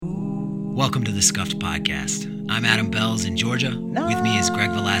Welcome to the Scuffed Podcast. I'm Adam Bells in Georgia. With me is Greg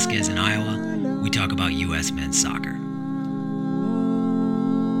Velasquez in Iowa. We talk about U.S. men's soccer.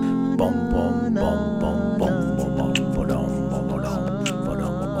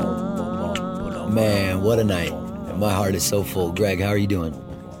 Man, what a night. My heart is so full. Greg, how are you doing?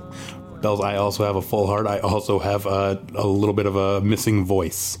 Bells, I also have a full heart. I also have a little bit of a missing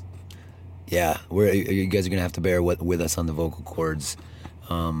voice. Yeah, you guys are going to have to bear with us on the vocal cords.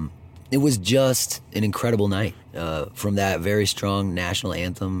 It was just an incredible night. From that very strong national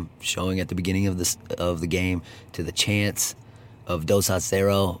anthem showing at the beginning of the game to the chants of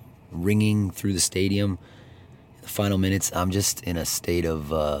 2-0 ringing through the stadium. In the final minutes, I'm just in a state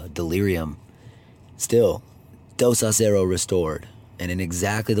of delirium. Still, 2-0 restored. And in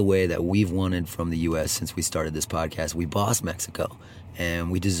exactly the way that we've wanted from the U.S. since we started this podcast, we bossed Mexico. And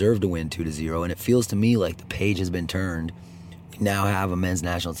we deserve to win 2-0. And it feels to me like the page has been turned. We now have a men's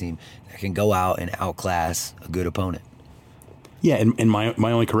national team that can go out and outclass a good opponent. Yeah, and my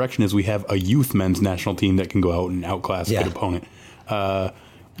only correction is we have a youth men's national team that can go out and outclass a good opponent.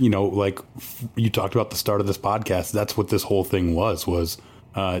 Like you talked about the start of this podcast, that's what this whole thing was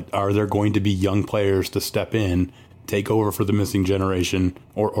are there going to be young players to step in, take over for the missing generation,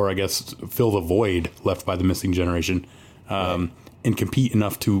 or I guess fill the void left by the missing generation, and compete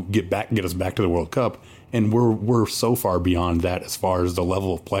enough to get us back to the World Cup. And we're so far beyond that as far as the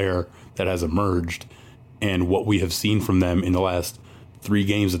level of player that has emerged and what we have seen from them in the last 3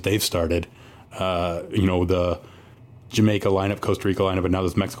 games that they've started. The Jamaica lineup, Costa Rica lineup, and now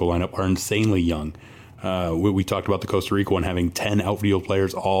this Mexico lineup are insanely young. We talked about the Costa Rica one having 10 outfield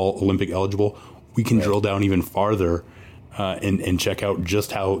players, all Olympic eligible. We can drill down even farther and check out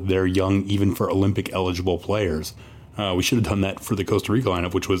just how they're young, even for Olympic eligible players. We should have done that for the Costa Rica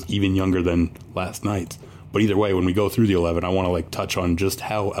lineup, which was even younger than last night's. But either way, when we go through the 11, I want to touch on just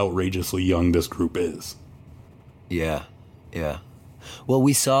how outrageously young this group is. Yeah. Well,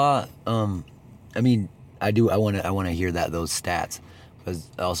 we saw. I want to hear those stats, because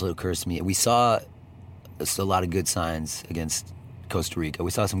it also occurs to me we saw a lot of good signs against Costa Rica.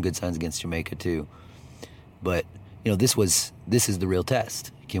 We saw some good signs against Jamaica too. But this is the real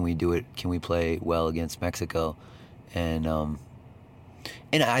test. Can we do it? Can we play well against Mexico? And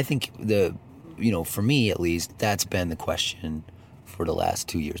I think for me at least, that's been the question for the last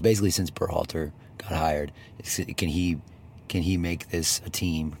 2 years, basically since Berhalter got hired. Can he make this a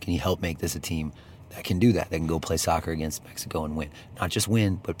team? Can he help make this a team that can do that? That can go play soccer against Mexico and win, not just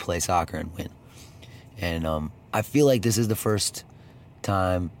win, but play soccer and win. And I feel like this is the first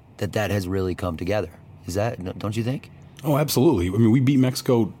time that has really come together. Is that? Don't you think? Oh, absolutely. I mean, we beat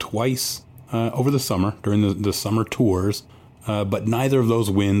Mexico twice over the summer during the summer tours, but neither of those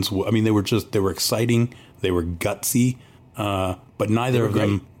wins. They were exciting, they were gutsy, but neither of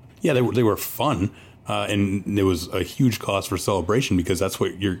them. Yeah, they were fun, and there was a huge cause for celebration because that's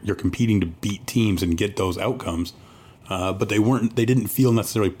what you're competing to beat teams and get those outcomes. But they didn't feel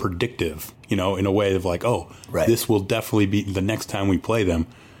necessarily predictive, in a way of this will definitely be the next time we play them.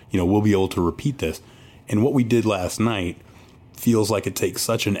 We'll be able to repeat this. And what we did last night feels like it takes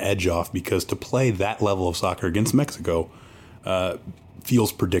such an edge off, because to play that level of soccer against Mexico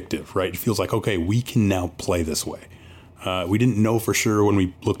feels predictive, right? It feels like, okay, we can now play this way. We didn't know for sure when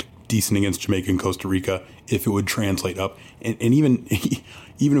we looked decent against Jamaica and Costa Rica if it would translate up. And even if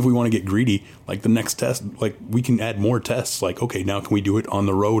we want to get greedy, the next test, we can add more tests. Okay, now can we do it on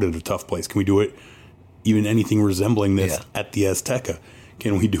the road at a tough place? Can we do it even anything resembling this at the Azteca?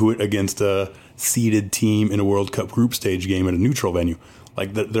 Can we do it against a seeded team in a World Cup group stage game at a neutral venue?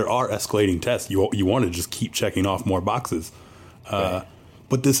 There are escalating tests. You want to just keep checking off more boxes. Right.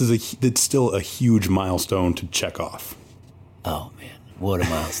 But it's still a huge milestone to check off. Oh man, what a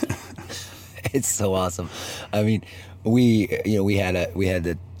milestone! It's so awesome. I mean, we had the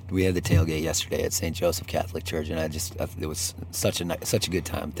tailgate yesterday at St. Joseph Catholic Church, and it was such a good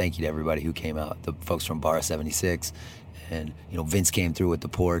time. Thank you to everybody who came out. The folks from Bar 76, and Vince came through with the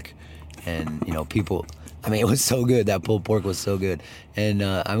pork, and people. I mean, it was so good. That pulled pork was so good. And,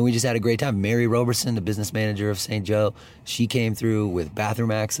 we just had a great time. Mary Roberson, the business manager of St. Joe, she came through with bathroom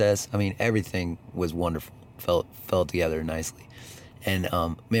access. I mean, everything was wonderful. Fell together nicely. And,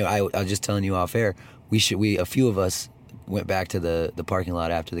 I was just telling you off air, a few of us went back to the parking lot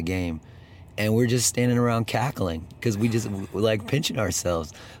after the game, and we're just standing around cackling because we just pinching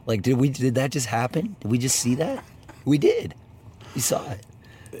ourselves. Did that just happen? Did we just see that? We did. We saw it.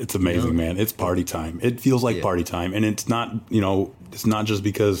 It's amazing, man. It's party time. It feels like party time, and it's not. It's not just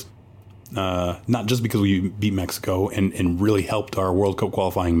because we beat Mexico and really helped our World Cup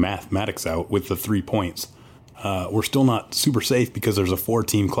qualifying mathematics out with the 3 points. We're still not super safe because there's a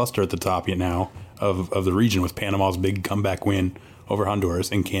 4-team cluster at the top yet now of the region, with Panama's big comeback win over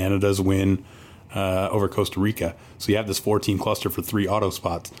Honduras and Canada's win over Costa Rica. So you have this 4-team cluster for 3 auto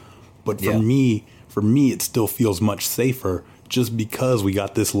spots. But for me, it still feels much safer just because we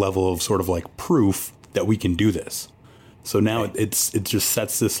got this level of sort of like proof that we can do this. So now it just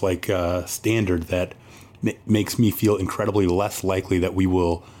sets this like standard that makes me feel incredibly less likely that we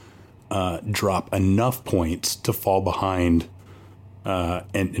will drop enough points to fall behind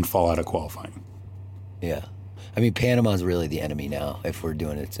and fall out of qualifying. Yeah. I mean, Panama's really the enemy now. If we're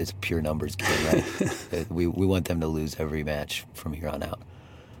doing it, it's a pure numbers game, right? we want them to lose every match from here on out.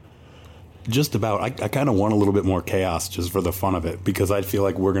 Just about. I kind of want a little bit more chaos just for the fun of it, because I feel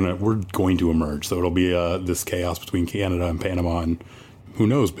like we're going to emerge. So it'll be this chaos between Canada and Panama, and who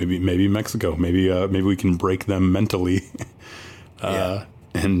knows? Maybe Mexico. Maybe we can break them mentally,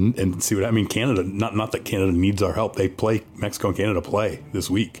 and see what I mean. Canada. Not that Canada needs our help. They play. Mexico and Canada play this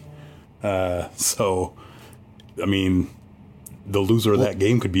week. So, I mean, the loser of that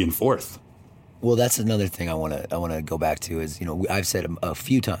game could be in fourth. Well, that's another thing I want to go back to is, I've said a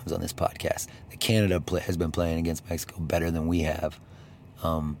few times on this podcast that Canada has been playing against Mexico better than we have.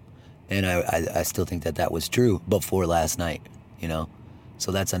 And I still think that was true before last night,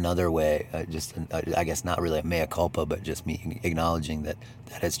 So that's another way, I guess not really a mea culpa, but just me acknowledging that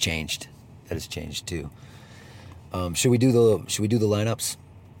has changed. That has changed too. Should we do the lineups?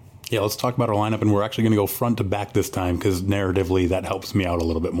 Yeah, let's talk about our lineup, and we're actually going to go front to back this time because narratively that helps me out a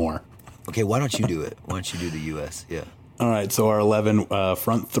little bit more. Okay, why don't you do it? Why don't you do the U.S.? Yeah. All right, so our 11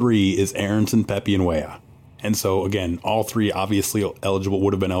 front 3 is Aronson, Pepi, and Weah. And so, again, all 3 obviously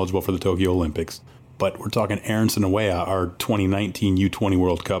would have been eligible for the Tokyo Olympics. But we're talking Aronson and Weah are 2019 U20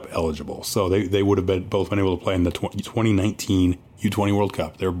 World Cup eligible. So they would have both been able to play in the 2019 U20 World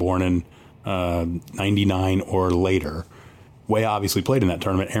Cup. They were born in 99 or later. Weah obviously played in that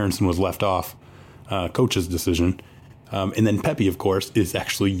tournament. Aronson was left off, coach's decision. And then Pepi, of course, is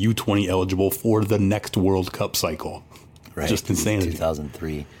actually U20 eligible for the next World Cup cycle. Right. Just insanity.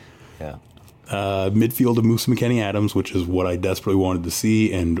 2003. Yeah. Midfield of Musa McKennie-Adams, which is what I desperately wanted to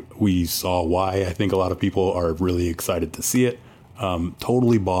see, and we saw why. I think a lot of people are really excited to see it.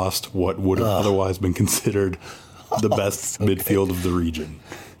 Totally bossed what would have otherwise been considered the best midfield of the region.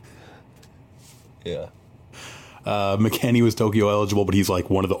 Yeah. McKennie was Tokyo eligible, but he's like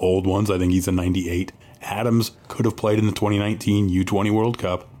one of the old ones. I think he's a 98. Adams could have played in the 2019 U20 World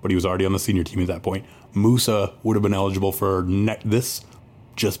Cup, but he was already on the senior team at that point. Musa would have been eligible for this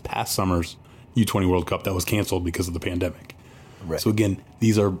just past summer's U20 World Cup that was canceled because of the pandemic. Right. So again,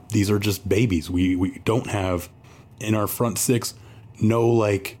 these are just babies. We don't have in our front 6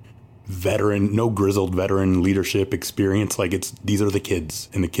 no grizzled veteran leadership experience. These are the kids,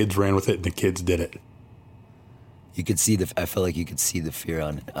 and the kids ran with it, and the kids did it. You could see I felt like you could see the fear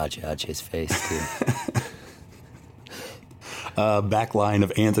on Ache's face too. Back line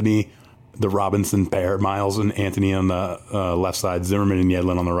of Anthony, the Robinson pair, Miles and Anthony on the left side, Zimmerman and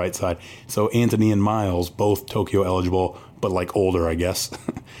Yedlin on the right side. So Anthony and Miles, both Tokyo eligible, but older, I guess.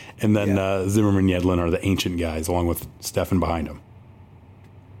 And then Zimmerman and Yedlin are the ancient guys, along with Stefan behind them.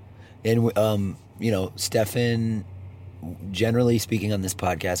 And, Stefan, generally speaking on this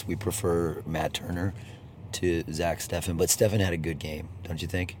podcast, we prefer Matt Turner to Zach Steffen, but Steffen had a good game, don't you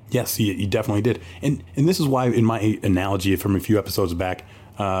think? Yes, he definitely did. And this is why, in my analogy from a few episodes back,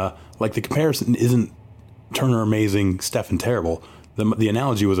 the comparison isn't Turner amazing, Steffen terrible. The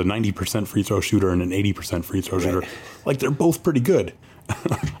analogy was a 90% free throw shooter and an 80% free throw shooter. They're both pretty good.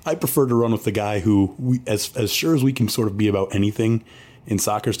 I prefer to run with the guy who, as sure as we can sort of be about anything in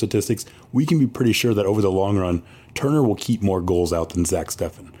soccer statistics, we can be pretty sure that over the long run, Turner will keep more goals out than Zach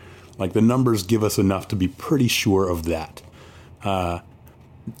Steffen. The numbers give us enough to be pretty sure of that. I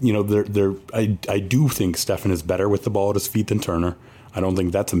do think Steffen is better with the ball at his feet than Turner. I don't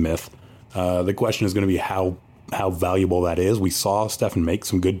think that's a myth. The question is going to be how valuable that is. We saw Steffen make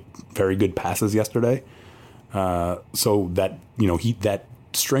some very good passes yesterday. So that, that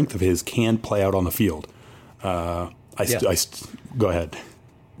strength of his can play out on the field. Go ahead.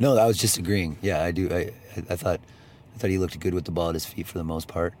 No, I was just agreeing. Yeah, I do. I thought he looked good with the ball at his feet for the most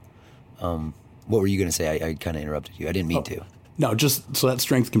part. What were you going to say? I kind of interrupted you. I didn't mean to. No, just so that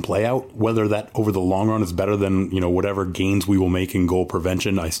strength can play out. Whether that over the long run is better than whatever gains we will make in goal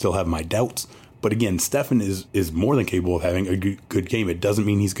prevention, I still have my doubts. But again, Steffen is more than capable of having a good game. It doesn't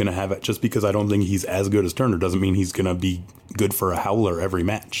mean he's going to have it. Just because I don't think he's as good as Turner doesn't mean he's going to be good for a howler every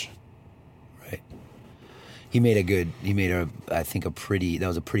match. Right. He made that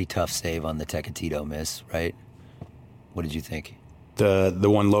was a pretty tough save on the Tecatito miss, right? What did you think? The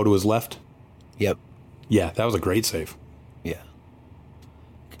one low to his left? Yep. Yeah, that was a great save. Yeah.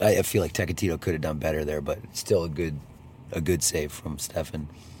 I feel like Tecatito could have done better there, but still a good save from Stefan.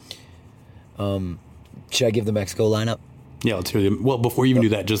 Should I give the Mexico lineup? Yeah, let's hear them. Well, before you even do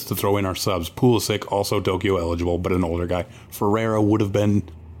that, just to throw in our subs, Pulisic, also Tokyo eligible, but an older guy. Ferreira would have been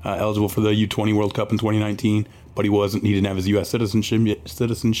eligible for the U20 World Cup in 2019, but he wasn't. He didn't have his U.S.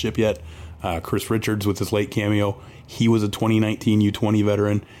 citizenship yet. Chris Richards with his late cameo, he was a 2019 U20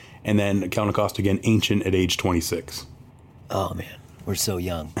 veteran. And then Count Acosta again, ancient at age 26. Oh, man. We're so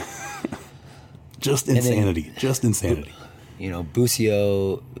young. Just insanity. Just insanity. You know,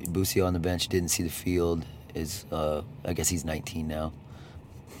 Bucio on the bench didn't see the field. I guess he's 19 now.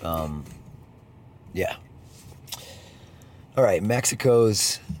 Yeah. All right,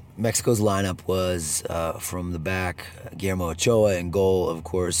 Mexico's lineup was from the back, Guillermo Ochoa in goal, of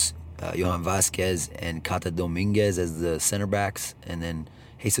course, Johan Vasquez and Cata Dominguez as the center backs, and then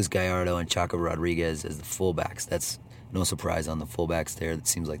Jesus Gallardo and Chaco Rodriguez as the fullbacks. That's no surprise on the fullbacks there. It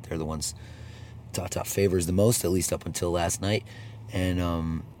seems like they're the ones Tata favors the most, at least up until last night. And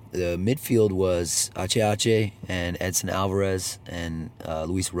the midfield was Ache and Edson Alvarez and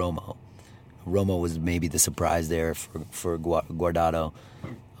Luis Romo. Romo was maybe the surprise there for Guardado.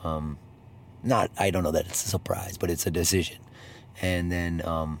 I don't know that it's a surprise, but it's a decision. And then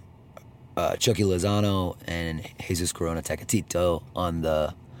Chucky Lozano and Jesus Corona Tecatito on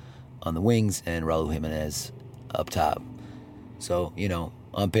the wings, and Raul Jimenez up top. So, you know,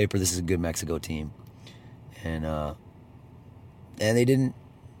 on paper this is a good Mexico team. And they didn't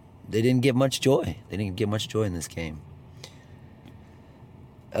get much joy. They didn't get much joy in this game.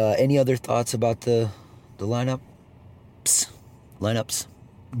 Any other thoughts about the lineups?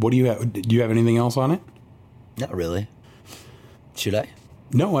 What do you have? Do you have anything else on it? Not really. Should I?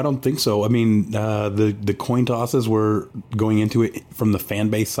 No, I don't think so. I mean, the coin tosses were going into it from the fan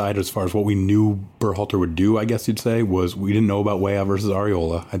base side as far as what we knew Berhalter would do, I guess you'd say, was we didn't know about Weah versus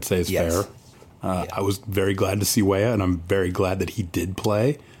Areola. I'd say it's fair. Yeah. I was very glad to see Weah, and I'm very glad that he did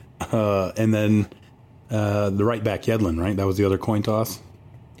play. And then the right back, Yedlin, right? That was the other coin toss?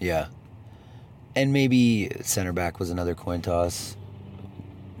 Yeah. And maybe center back was another coin toss.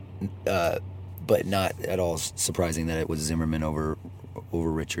 But not at all surprising that it was Zimmerman over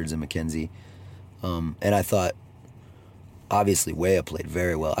Richards and McKenzie. And I thought, obviously, Weah played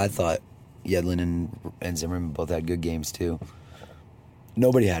very well. I thought Yedlin and Zimmerman both had good games, too.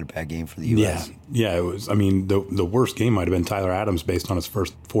 Nobody had a bad game for the U.S. Yeah, it was. I mean, the worst game might have been Tyler Adams based on his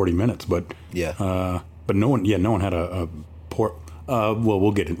first 40 minutes, but but no one had a poor. Well,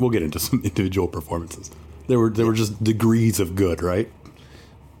 we'll get into some individual performances. There were just degrees of good, right?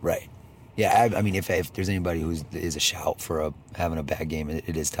 Right. Yeah, I mean, if there's anybody who is a shout for having a bad game,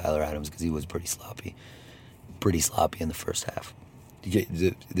 it is Tyler Adams, because he was pretty sloppy in the first half.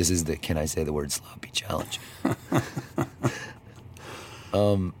 This is the can I say the word sloppy challenge.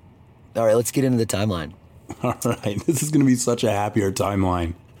 All right, let's get into the timeline. All right, this is going to be such a happier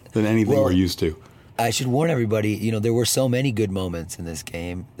timeline than anything we're used to. I should warn everybody, you know, there were so many good moments in this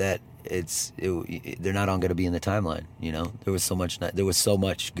game that they're not all going to be in the timeline. You know, there was so much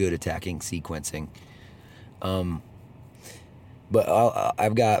good attacking sequencing. But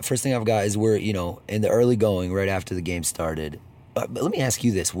first thing I've got is we're, you know, in the early going right after the game started. But let me ask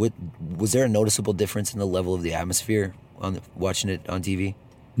you this: was there a noticeable difference in the level of the atmosphere watching it on TV?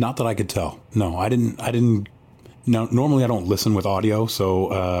 Not that I could tell. No, I didn't. No, normally I don't listen with audio. So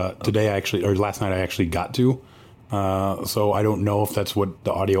last night I actually got to. So I don't know if that's what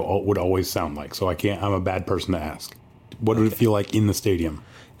the audio would always sound like. So I'm a bad person to ask. What did it feel like in the stadium?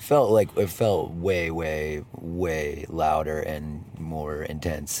 It felt way, way, way louder and more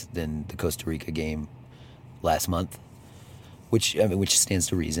intense than the Costa Rica game last month, which stands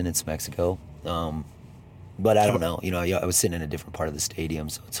to reason. It's Mexico. But I don't know. You know, I was sitting in a different part of the stadium,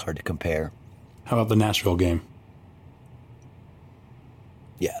 so it's hard to compare. How about the Nashville game?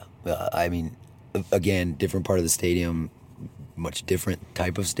 Yeah. I mean, again, different part of the stadium, much different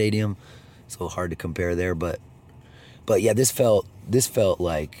type of stadium, so hard to compare there. But yeah, this felt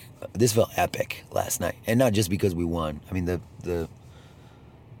epic last night, and not just because we won. I mean, the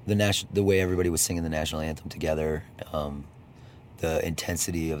way everybody was singing the national anthem together, the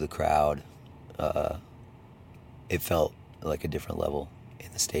intensity of the crowd, it felt like a different level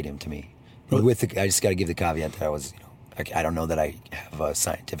in the stadium to me. I just got to give the caveat that I don't know that I have a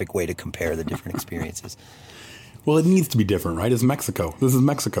scientific way to compare the different experiences. Well, it needs to be different, right? It's Mexico. This is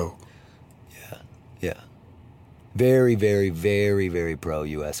Mexico. Yeah. Very, very, very, very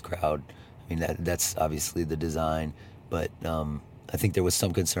pro-U.S. crowd. I mean, that's obviously the design, but I think there was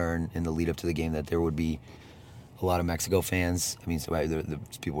some concern in the lead-up to the game that there would be a lot of Mexico fans. I mean, so the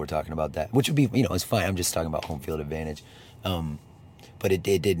people were talking about that, which would be, it's fine. I'm just talking about home field advantage. But it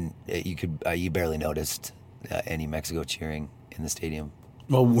didn't. You barely noticed any Mexico cheering in the stadium.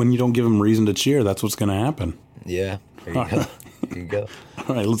 Well, when you don't give them reason to cheer, that's what's going to happen. Yeah, there you go. There you go.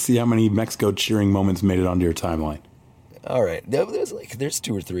 All right, let's see how many Mexico cheering moments made it onto your timeline. All right, there's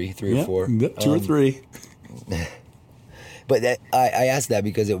two or three or four. Yep, two or three. But I asked that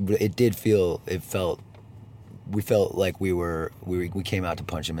because we felt like we came out to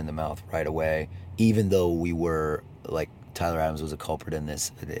punch him in the mouth right away, even though we were like Tyler Adams was a culprit in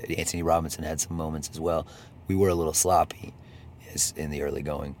this. Anthony Robinson had some moments as well. We were a little sloppy in the early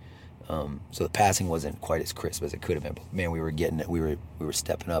going, so the passing wasn't quite as crisp as it could have been. But man, we were getting it. We were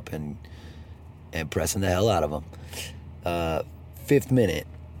stepping up and pressing the hell out of them. 5th minute,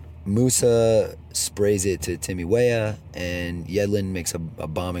 Musa sprays it to Timmy Weah, and Yedlin makes a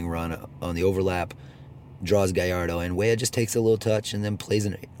bombing run on the overlap, draws Gallardo, and Weah just takes a little touch and then plays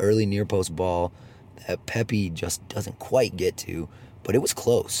an early near post ball that Pepe just doesn't quite get to, but it was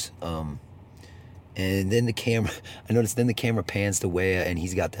close. And then I noticed the camera pans to Weah, and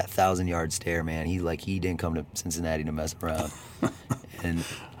he's got that 1,000-yard stare, man. He didn't come to Cincinnati to mess around. And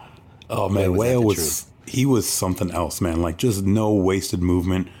oh man, Weah was something else, man. Like just no wasted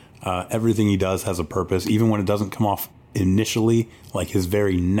movement. Everything he does has a purpose, even when it doesn't come off initially. Like his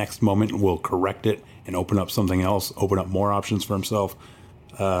very next moment will correct it and open up something else, open up more options for himself.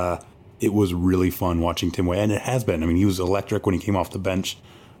 It was really fun watching Tim Weah, and it has been. I mean, he was electric when he came off the bench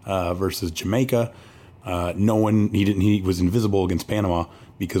versus Jamaica. He was invisible against Panama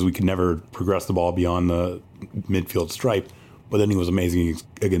because we could never progress the ball beyond the midfield stripe. But then he was amazing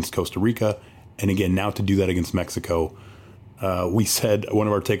against Costa Rica. And again, now to do that against Mexico, we said one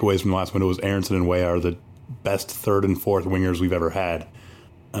of our takeaways from the last window was Aronson and Weah are the best 3rd and 4th wingers we've ever had.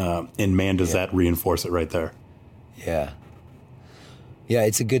 And man, does that reinforce it right there. Yeah. Yeah,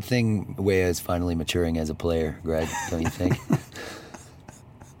 it's a good thing Weah is finally maturing as a player, Greg, don't you think?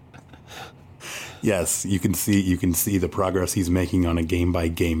 Yes, you can see the progress he's making on a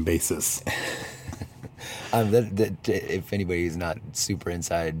game-by-game basis. If anybody is not super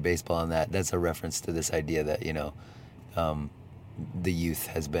inside baseball on that's a reference to this idea that, the youth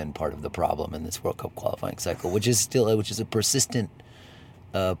has been part of the problem in this World Cup qualifying cycle, which is a persistent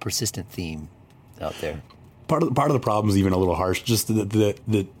theme out there. Part of the problem is even a little harsh. Just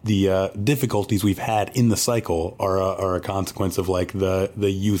the difficulties we've had in the cycle are a consequence of like the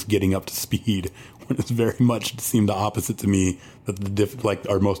youth getting up to speed. When it's very much seemed the opposite to me, that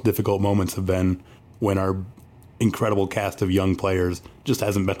our most difficult moments have been when our incredible cast of young players just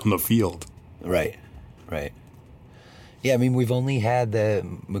hasn't been on the field. Right. Yeah, I mean we've only had the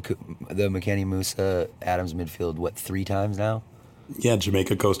McKennie Musa Adams midfield 3 times now. Yeah,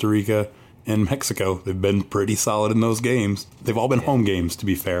 Jamaica, Costa Rica, and Mexico. They've been pretty solid in those games. They've all been home games, to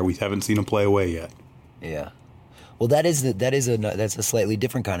be fair. We haven't seen them play away yet. Yeah. Well, that's a slightly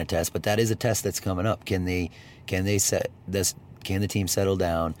different kind of test, but that is a test that's coming up. Can the team settle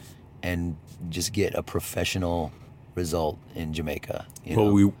down and just get a professional result in Jamaica?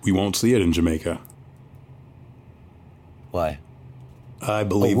 We won't see it in Jamaica. Why? I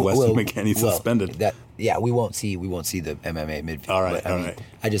believe Weston McKennie's suspended. We won't see the MMA midfield. All right, but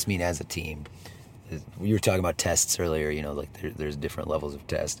I just mean as a team. You were talking about tests earlier. There's different levels of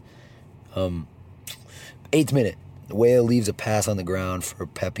test. 8th minute, Weah leaves a pass on the ground for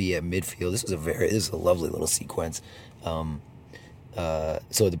Pepe at midfield. This is a lovely little sequence. So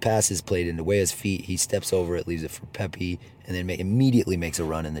the pass is played into Weah's feet. He steps over it, leaves it for Pepe, and then immediately makes a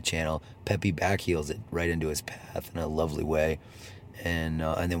run in the channel. Pepe backheels it right into his path in a lovely way. And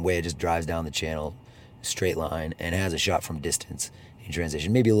then Weah just drives down the channel, straight line, and has a shot from distance in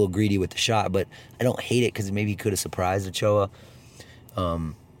transition. Maybe a little greedy with the shot, but I don't hate it because maybe he could have surprised Ochoa.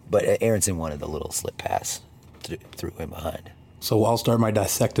 But Aronson wanted the little slip pass through him behind. So I'll start my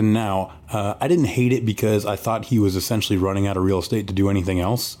dissecting now. I didn't hate it because I thought he was essentially running out of real estate to do anything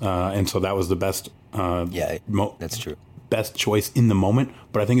else. And so that was the best. That's true. Best choice in the moment.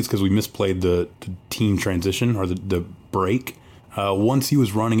 But I think it's because we misplayed the team transition or the break. Once he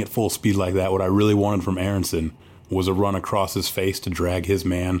was running at full speed like that, what I really wanted from Aronson was a run across his face to drag his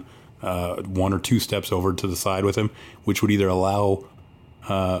man 1 or 2 steps over to the side with him, which would either allow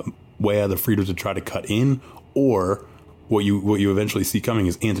Weah the freedom to try to cut in, or what you eventually see coming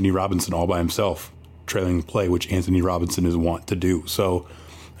is Anthony Robinson all by himself trailing the play, which Anthony Robinson is wont to do. So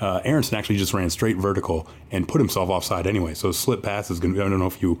Aronson actually just ran straight vertical and put himself offside anyway. So slip pass is going to, I don't know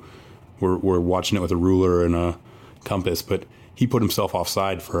if you were watching it with a ruler and a compass, but he put himself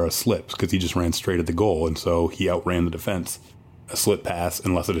offside for a slip because he just ran straight at the goal, and so he outran the defense. A slip pass,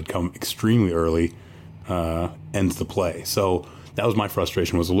 unless it had come extremely early, ends the play. So that was my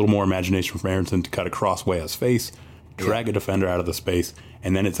frustration, was a little more imagination from Aronson to cut across Weah's face, drag a defender out of the space,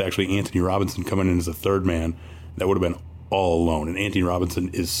 and then it's actually Anthony Robinson coming in as a third man that would have been all alone. And Anthony Robinson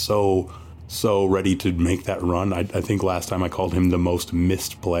is so ready to make that run. I think last time I called him the most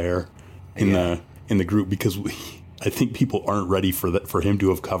missed player in the group, because I think people aren't ready for him to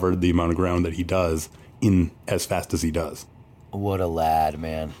have covered the amount of ground that he does in as fast as he does. What a lad,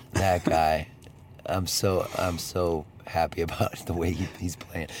 man! That guy. I'm so happy about the way he's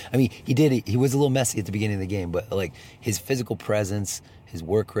playing. I mean, he was a little messy at the beginning of the game, but like his physical presence, his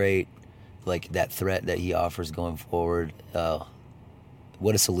work rate, like that threat that he offers going forward.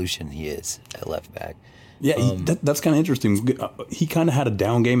 What a solution he is at left back. Yeah, that's kind of interesting. He kind of had a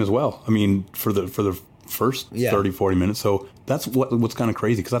down game as well. I mean, for the first 30, 40 minutes. So that's what's kind of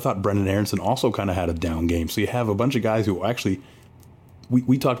crazy, because I thought Brendan Aronson also kind of had a down game. So you have a bunch of guys who actually,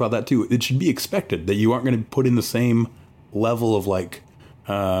 we talked about that too. It should be expected that you aren't going to put in the same level of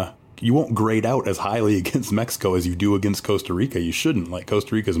you won't grade out as highly against Mexico as you do against Costa Rica. You shouldn't. Like,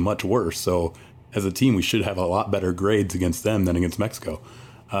 Costa Rica is much worse. So as a team, we should have a lot better grades against them than against Mexico.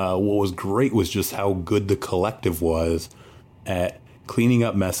 What was great was just how good the collective was at cleaning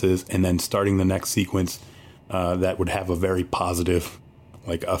up messes and then starting the next sequence that would have a very positive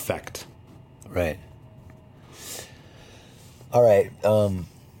effect. Right. All right.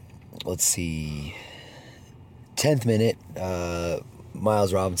 Let's see. 10th minute,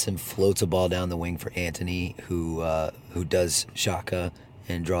 Miles Robinson floats a ball down the wing for Anthony, who does Shaka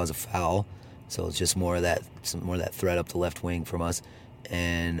and draws a foul. So it's just more of that threat up the left wing from us.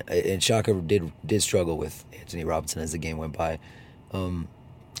 And Shaka did struggle with Anthony Robinson as the game went by. You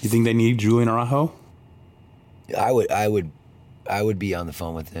think they need Julian Araujo? I would be on the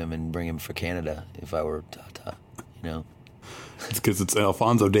phone with him and bring him for Canada if I were Tata. You know, it's because it's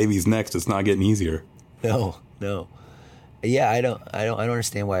Alphonso Davies next. It's not getting easier. No. Yeah, I don't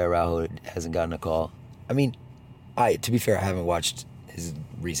understand why Araujo hasn't gotten a call. I mean, to be fair, I haven't watched his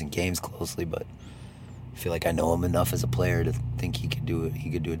recent games closely, but I feel like I know him enough as a player to think he could do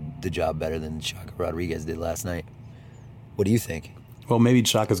the job better than Shaka Rodriguez did last night. What do you think? Well, maybe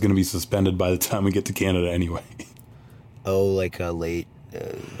Shaka's going to be suspended by the time we get to Canada anyway. Oh, like a late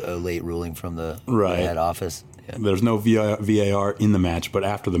ruling from the head office. Yeah. There's no VAR in the match, but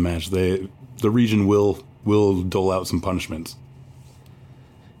after the match, the region will dole out some punishments.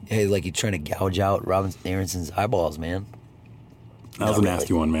 Hey, like he's trying to gouge out Aronson's eyeballs, man. That was a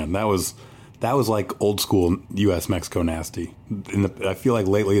nasty one, man. That was like old school U.S. Mexico nasty. I feel like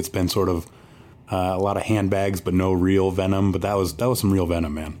lately it's been sort of a lot of handbags, but no real venom. But that was some real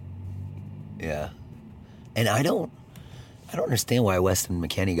venom, man. Yeah, and I don't understand why Weston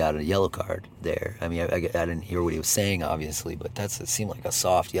McKennie got a yellow card there. I mean, I didn't hear what he was saying, obviously, but it seemed like a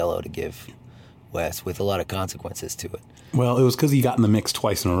soft yellow to give West with a lot of consequences to it. Well, it was because he got in the mix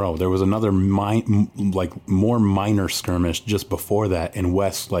twice in a row. There was another more minor skirmish just before that, and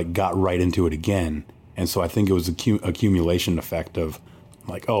West got right into it again. And so I think it was accumulation effect of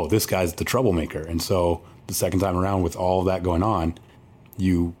oh, this guy's the troublemaker. And so the second time around, with all of that going on,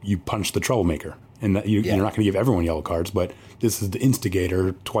 you punch the troublemaker. And you're not going to give everyone yellow cards, but this is the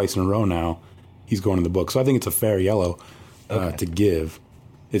instigator twice in a row now. He's going in the book. So I think it's a fair yellow to give.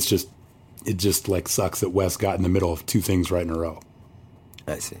 It just sucks that West got in the middle of two things right in a row.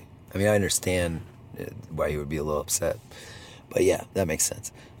 I see. I mean, I understand why he would be a little upset. But yeah, that makes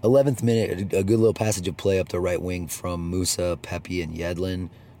sense. 11th minute, a good little passage of play up the right wing from Musa, Pepe, and Yedlin.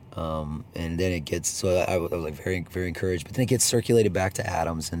 And then it gets, so I was very, very encouraged. But then it gets circulated back to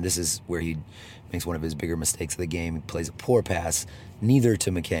Adams, and this is where he makes one of his bigger mistakes of the game. He plays a poor pass, neither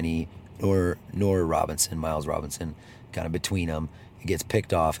to McKennie nor Miles Robinson, kind of between them. It gets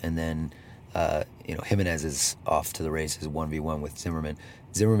picked off, and then Jimenez is off to the races 1v1 with Zimmerman.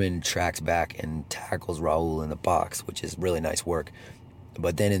 Zimmerman tracks back and tackles Raul in the box, which is really nice work.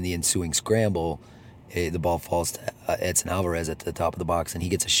 But then in the ensuing scramble, the ball falls to Edson Alvarez at the top of the box, and he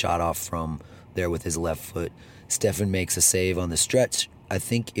gets a shot off from there with his left foot. Stefan makes a save on the stretch. I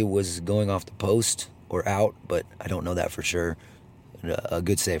think it was going off the post or out, but I don't know that for sure. A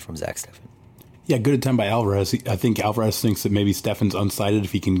good save from Zach Stefan. Yeah, good attempt by Alvarez. I think Alvarez thinks that maybe Stefan's unsighted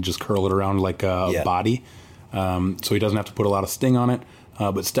if he can just curl it around like a body. So he doesn't have to put a lot of sting on it.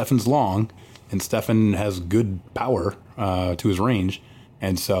 But Stefan's long, and Stefan has good power to his range.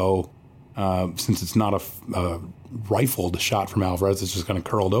 And so since it's not a rifled shot from Alvarez, it's just kind of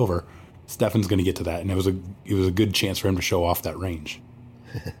curled over, Stefan's going to get to that. And it was a good chance for him to show off that range.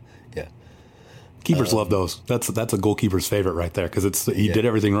 Yeah. Keepers love those. That's a goalkeeper's favorite right there, because he did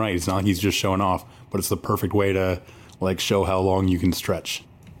everything right. It's not like he's just showing off, but it's the perfect way to show how long you can stretch.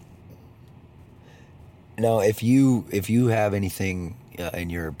 Now, if you have anything in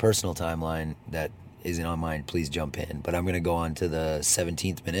your personal timeline that isn't on mine, please jump in. But I'm going to go on to the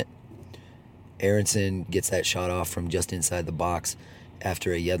 17th minute. Aronson gets that shot off from just inside the box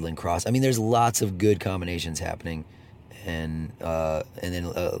after a Yedlin cross. I mean, there's lots of good combinations happening, and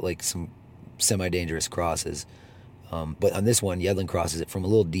then like some semi-dangerous crosses. But on this one, Yedlin crosses it from a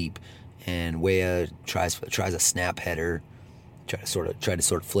little deep, and Weah tries a snap header, try to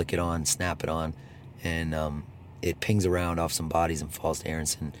sort of flick it on, snap it on, and it pings around off some bodies and falls to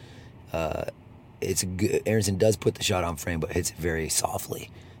Aronson. Aronson does put the shot on frame, but hits it very softly.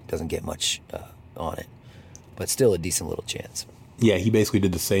 Doesn't get much on it, but still a decent little chance. Yeah, he basically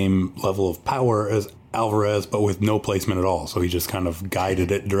did the same level of power as Alvarez, but with no placement at all. So he just kind of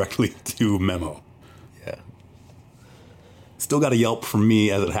guided it directly to Memo. Yeah. Still got a yelp from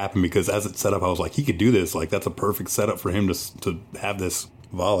me as it happened, because as it set up, I was like, he could do this. Like, that's a perfect setup for him to have this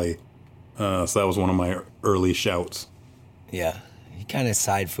volley. So that was one of my early shouts. Yeah, he kind of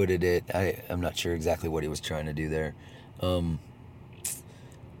side-footed it. I'm not sure exactly what he was trying to do there.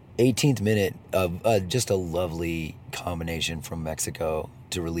 18th minute of just a lovely combination from Mexico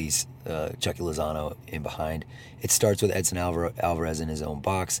to release Chucky Lozano in behind. It starts with Edson Alvarez in his own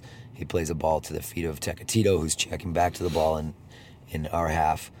box. He plays a ball to the feet of Tecatito, who's checking back to the ball in our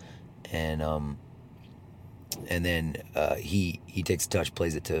half, and then he takes a touch,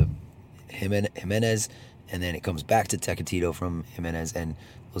 plays it to Jimenez, and then it comes back to Tecatito from Jimenez, and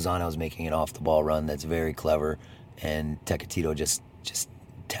Lozano's making an off the ball run that's very clever, and Tecatito just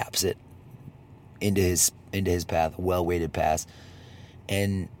taps it into his path, a well-weighted pass.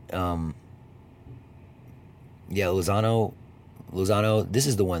 And Lozano, this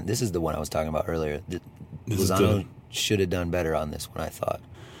is the one I was talking about earlier. Lozano should have done better on this one, I thought.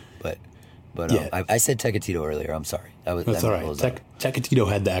 But yeah. I said Tecatito earlier. I'm sorry. That's all right. Tecatito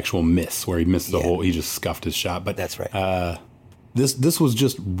had the actual miss where he missed the hole. He just scuffed his shot. But that's right. This was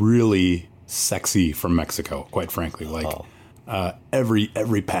just really sexy from Mexico, quite frankly. Like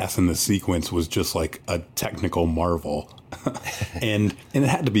every pass in the sequence was just like a technical marvel, and it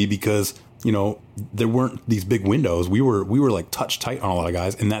had to be because there weren't these big windows. We were like touch tight on a lot of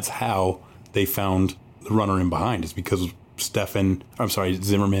guys, and that's how they found the runner in behind. Is because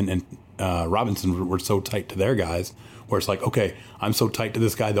Zimmerman and Robinson were so tight to their guys, where it's like, okay, I'm so tight to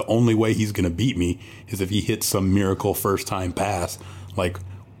this guy, the only way he's going to beat me is if he hits some miracle first-time pass, like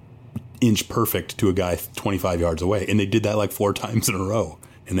inch perfect to a guy 25 yards away. And they did that like 4 times in a row,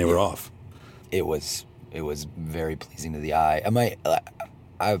 and they were off. It was very pleasing to the eye.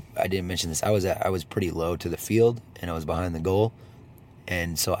 I didn't mention this. I was pretty low to the field, and I was behind the goal,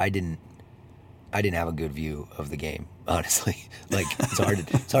 and so I didn't have a good view of the game, honestly. Like it's hard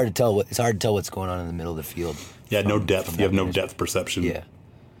to tell what's going on in the middle of the field. Yeah, no depth. You have no depth perception. Yeah,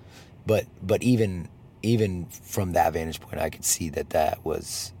 but even from that vantage point, I could see that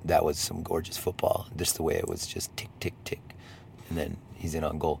was some gorgeous football. Just the way it was, just tick tick tick, and then he's in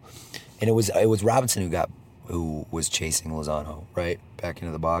on goal. And it was Robinson who was chasing Lozano right back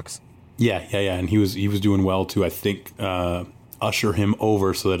into the box. Yeah, and he was doing well to, I think, usher him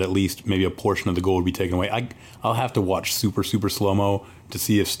over so that at least maybe a portion of the goal would be taken away. I'll have to watch super slow-mo to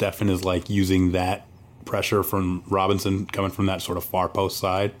see if Stefan is like using that pressure from Robinson coming from that sort of far post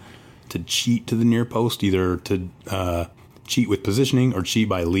side to cheat to the near post, either to cheat with positioning or cheat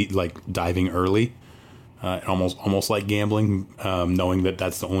by diving early, almost like gambling, knowing that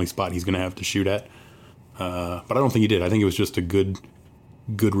that's the only spot he's going to have to shoot at. But I don't think he did. I think it was just a good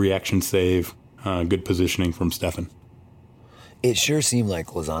reaction save, good positioning from Stefan. It sure seemed like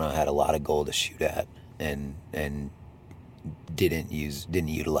Lozano had a lot of goal to shoot at, and didn't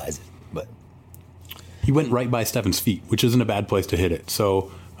utilize it. But he went right by Stefan's feet, which isn't a bad place to hit it.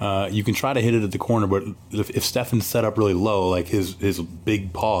 So you can try to hit it at the corner, but if Stefan's set up really low, like his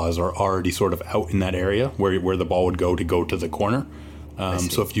big paws are already sort of out in that area where the ball would go to the corner.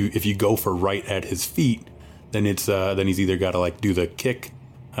 So if you go for right at his feet, then he's either got to like do the kick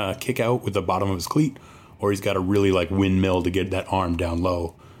out with the bottom of his cleat, or he's got to really like windmill to get that arm down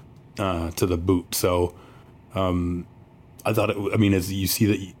low to the boot. So I thought as you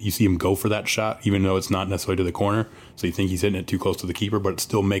see him go for that shot, even though it's not necessarily to the corner, so you think he's hitting it too close to the keeper, but it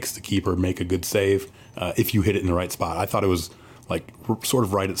still makes the keeper make a good save if you hit it in the right spot. I thought it was like sort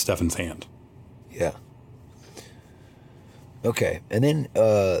of right at Stefan's hand. Yeah. Okay, and then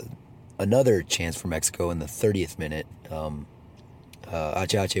another chance for Mexico in the 30th minute.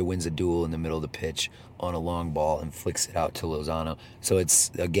 Ache wins a duel in the middle of the pitch on a long ball and flicks it out to Lozano. So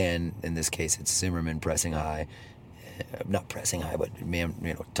it's, again, in this case, it's Zimmerman pressing high. Not pressing high, but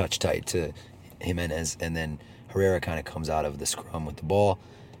touch tight to Jimenez. And then Herrera kind of comes out of the scrum with the ball,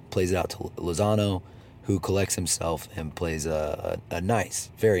 plays it out to Lozano, who collects himself and plays a nice,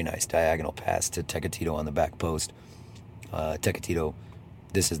 very nice diagonal pass to Tecatito on the back post. Tecatito,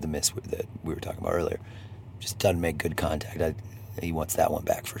 this is the miss that we were talking about earlier. Just doesn't make good contact. He wants that one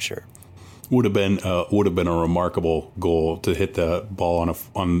back for sure. Would have been a remarkable goal to hit the ball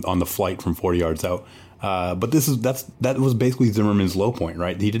on the flight from 40 yards out. But that was basically Zimmerman's low point,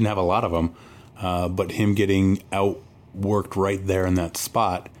 right? He didn't have a lot of them, but him getting outworked right there in that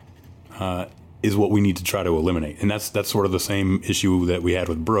spot is what we need to try to eliminate. And that's sort of the same issue that we had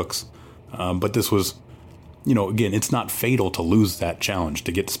with Brooks. But this was, again, it's not fatal to lose that challenge,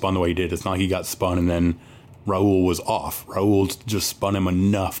 to get spun the way he did. It's not like he got spun and then Raul was off. Raul just spun him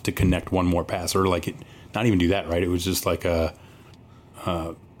enough to connect one more pass, or not even do that, right? It was just like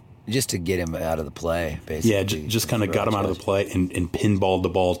just to get him out of the play, basically. Yeah, just kind of got him out of the play and pinballed the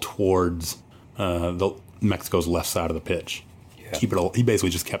ball towards Mexico's left side of the pitch. Yeah. He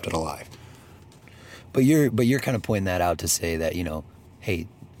basically just kept it alive. But you're kind of pointing that out to say that, hey,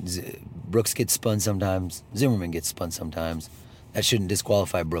 Brooks gets spun sometimes, Zimmerman gets spun sometimes. That shouldn't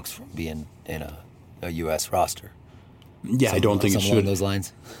disqualify Brooks from being in a U.S. roster. Yeah, I don't think it should. Along those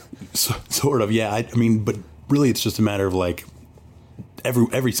lines? Sort of, yeah. I mean, but really it's just a matter of like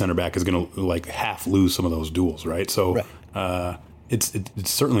every center back is going to like half lose some of those duels, right? So right. It's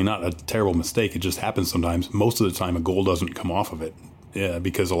certainly not a terrible mistake. It just happens sometimes. Most of the time a goal doesn't come off of it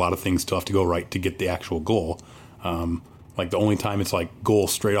because a lot of things still have to go right to get the actual goal. Like the only time it's like goal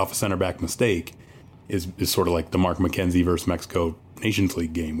straight off a center back mistake is sort of like the Mark McKenzie versus Mexico Nations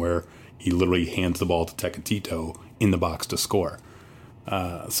League game where he literally hands the ball to Tecatito in the box to score.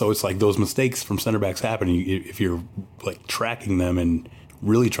 So it's like those mistakes from center backs happen. If you're like tracking them and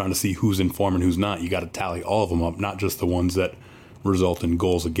really trying to see who's in form and who's not, you got to tally all of them up, not just the ones that result in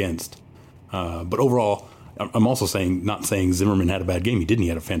goals against. But overall, I'm also not saying Zimmerman had a bad game. He didn't. He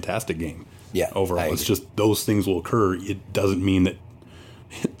had a fantastic game. Yeah. Overall, it's just those things will occur. It doesn't mean that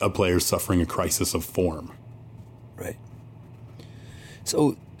a player's suffering a crisis of form. Right.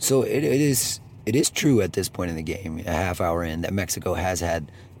 So it is true at this point in the game, a half hour in, that Mexico has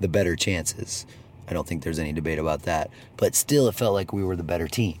had the better chances. I don't think there's any debate about that. But still, it felt like we were the better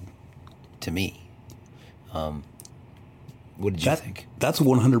team, to me. What did you think? That's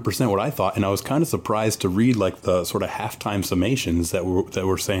 100% what I thought, and I was kind of surprised to read like the sort of halftime summations that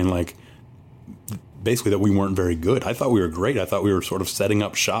were saying like basically that we weren't very good. I thought we were great. I thought we were sort of setting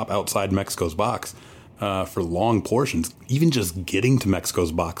up shop outside Mexico's box for long portions. Even just getting to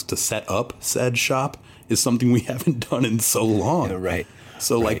Mexico's box to set up said shop is something we haven't done in so long. Yeah, right.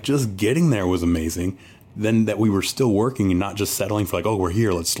 So like just getting there was amazing. Then that we were still working and not just settling for like, oh, we're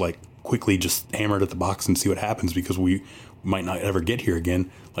here. Let's like quickly just hammer it at the box and see what happens because we might not ever get here again.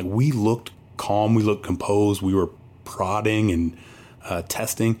 Like we looked calm. We looked composed. We were prodding and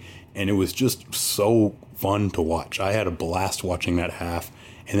testing. And it was just so fun to watch. I had a blast watching that half.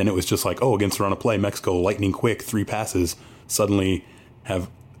 And then it was just like, oh, against the run of play, Mexico, lightning quick, 3 passes, suddenly have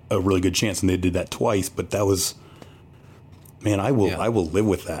a really good chance. And they did that twice. But that was, man, I will live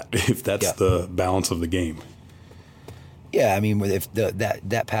with that if that's the balance of the game. Yeah, I mean, if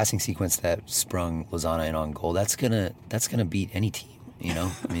that passing sequence that sprung Lozana in on goal, that's gonna beat any team.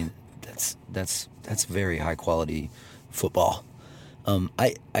 I mean, that's very high quality football.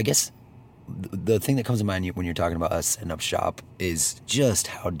 I guess the thing that comes to mind when you're talking about us setting up shop is just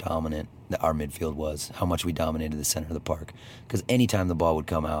how dominant our midfield was, how much we dominated the center of the park. Because anytime the ball would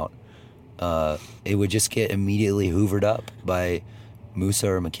come out, it would just get immediately hoovered up by Musa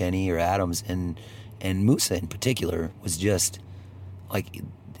or McKennie or Adams, and Musa in particular was just like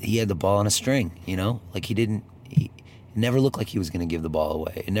he had the ball on a string, like he never looked like he was going to give the ball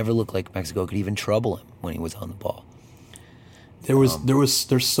away. It never looked like Mexico could even trouble him when he was on the ball.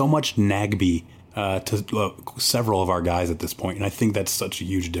 There's so much Nagby to several of our guys at this point, and I think that's such a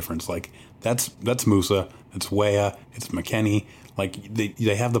huge difference. Like that's Musa, it's Weah, it's McKennie. Like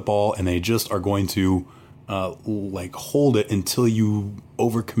they have the ball and they just are going to like hold it until you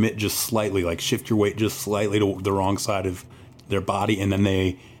overcommit just slightly, like shift your weight just slightly to the wrong side of their body, and then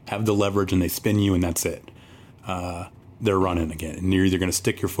they have the leverage and they spin you, and that's it. They're running again, and you're either going to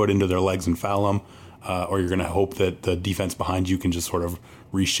stick your foot into their legs and foul them, or you're going to hope that the defense behind you can just sort of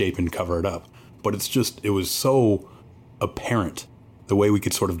reshape and cover it up. But it was so apparent the way we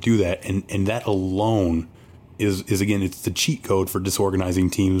could sort of do that, and that alone is again, it's the cheat code for disorganizing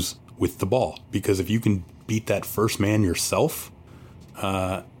teams with the ball, because if you can beat that first man yourself,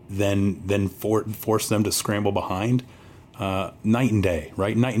 then force them to scramble behind. Night and day,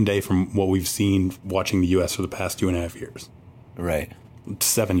 right? Night and day from what we've seen watching the U.S. for the past 2.5 years. Right.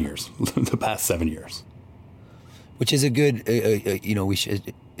 7 years. The past 7 years. Which is a good, we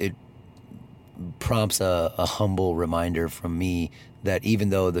should, prompts a humble reminder from me that even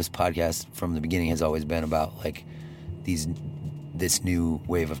though this podcast from the beginning has always been about like this new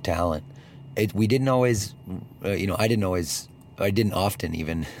wave of talent, we didn't always, I didn't often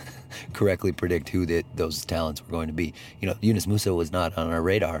even correctly predict who those talents were going to be. Yunus Musa was not on our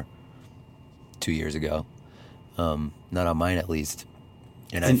radar 2 years ago, not on mine at least.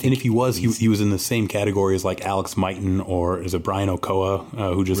 And if he was, he was in the same category as like Alex Mighton or is it Brian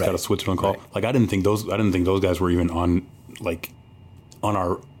Okoa, who just got a Switzerland call. Right. Like I didn't think those guys were even on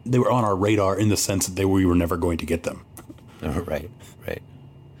they were on our radar in the sense that we were never going to get them. Right.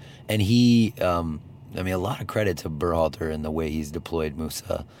 And he, a lot of credit to Berhalter and the way he's deployed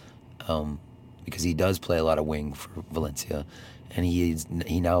Musa, because he does play a lot of wing for Valencia, and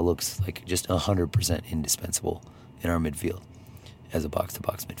he now looks like just 100% indispensable in our midfield as a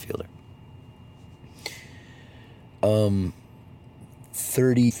box-to-box midfielder.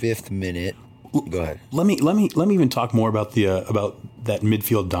 35th minute. Go ahead. Let me even talk more about about that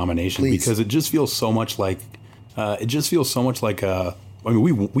midfield domination. Please. Because it just feels so much like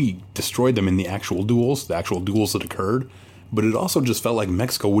we destroyed them in the actual duels that occurred, but it also just felt like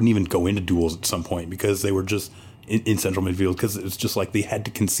Mexico wouldn't even go into duels at some point because they were just in central midfield, because it's just like they had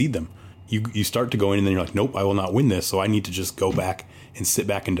to concede them. You start to go in and then you're like, nope, I will not win this, so I need to just go back and sit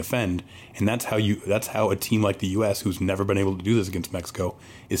back and defend. And that's how a team like the U.S., who's never been able to do this against Mexico,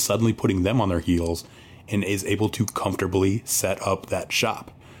 is suddenly putting them on their heels and is able to comfortably set up that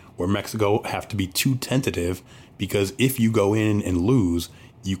shop, where Mexico have to be too tentative, because if you go in and lose,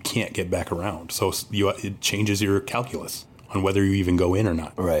 you can't get back around. So it changes your calculus on whether you even go in or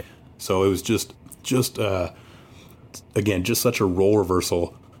not. Right. So it was just such a role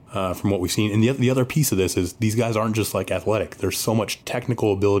reversal from what we've seen. And the other piece of this is these guys aren't just like athletic. There's so much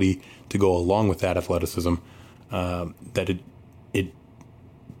technical ability to go along with that athleticism that it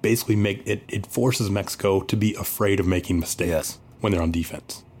basically it forces Mexico to be afraid of making mistakes when they're on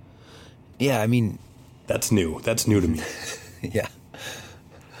defense. Yeah, I mean, that's new. That's new to me. Yeah.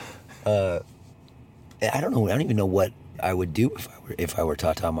 I don't know. I don't even know what I would do if I were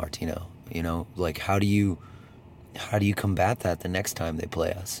Tata Martino. Like how do you combat that the next time they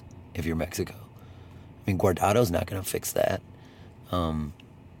play us if you're Mexico? I mean, Guardado's not going to fix that.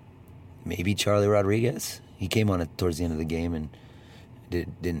 Maybe Charlie Rodriguez. He came on it towards the end of the game and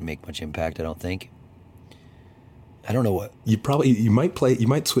didn't make much impact, I don't think. I don't know what. You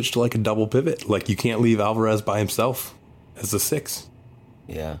might switch to like a double pivot. Like you can't leave Alvarez by himself as the 6.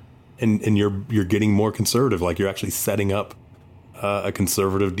 Yeah. And you're getting more conservative. Like you're actually setting up a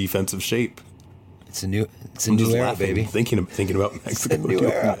conservative defensive shape. It's a new era, laughing, baby. Thinking about Mexico. It's a new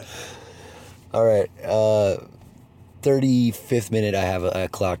era. All right. 35th minute, I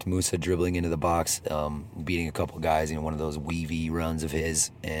clocked Musa dribbling into the box, beating a couple guys, one of those weavy runs of his,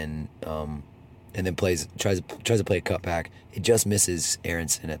 and then tries to play a cutback. It just misses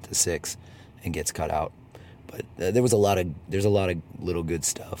Aronson at the 6 and gets cut out. But there's a lot of little good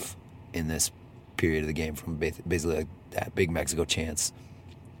stuff in this period of the game, from basically like that big Mexico chance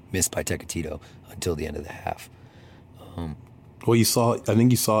missed by Tecatito until the end of the half. Well, I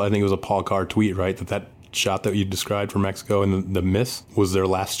think it was a Paul Carr tweet, right? That shot that you described for Mexico and the miss was their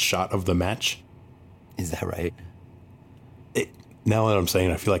last shot of the match. Is that right? Now that I'm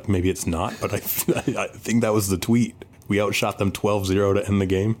saying, I feel like maybe it's not, but I think that was the tweet. We outshot them 12-0 to end the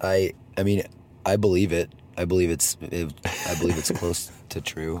game. I mean, I believe it. I believe it's close to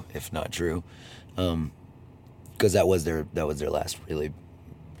true, if not true, because that was their last really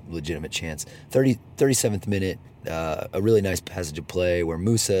legitimate chance. 37th minute, a really nice passage of play where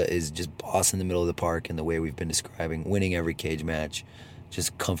Musa is just boss in the middle of the park in the way we've been describing, winning every cage match,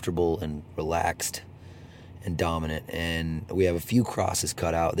 just comfortable and relaxed and dominant. And we have a few crosses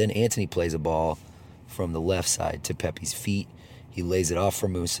cut out. Then Antony plays a ball from the left side to Pepe's feet. He lays it off for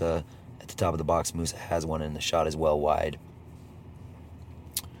Musa. At the top of the box, Musa has one, and the shot is well wide.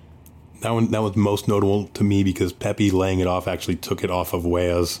 That was most notable to me because Pepe laying it off actually took it off of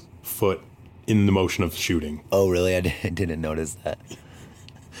Weah's foot in the motion of shooting. Oh, really? I didn't notice that.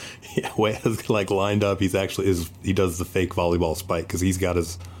 Yeah, Weah's like lined up. He does the fake volleyball spike because he's got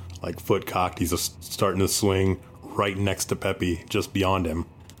his foot cocked. He's just starting to swing right next to Pepe, just beyond him,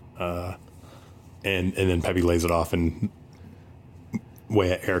 and then Pepe lays it off and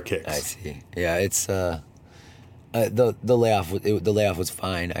Weah air kicks. I see. Yeah, it's the layoff was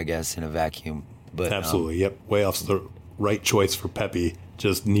fine, I guess, in a vacuum. But absolutely, yep. Weah's the right choice for Pepe.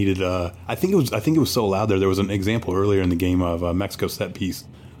 Just needed. I think it was so loud there. There was an example earlier in the game of a Mexico set piece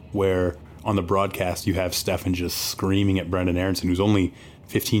where on the broadcast you have Stefan just screaming at Brendan Aronson, who's only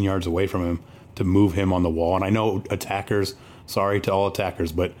 15 yards away from him, to move him on the wall. And I know attackers. Sorry to all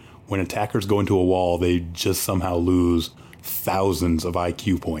attackers, but when attackers go into a wall, they just somehow lose thousands of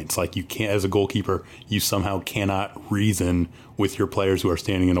IQ points. Like, you can't, as a goalkeeper, you somehow cannot reason with your players who are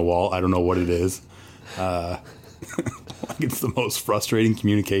standing in a wall. I don't know what it is. Like, it's the most frustrating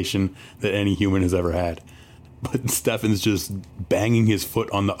communication that any human has ever had. But Steffen's just banging his foot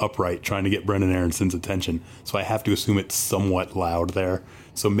on the upright trying to get Brendan Aronson's attention. So I have to assume it's somewhat loud there.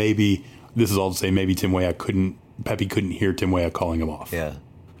 So maybe, this is all to say, maybe Pepe couldn't hear Tim Weah calling him off. Yeah.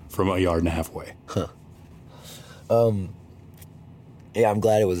 From a yard and a half away. Huh. Yeah, I'm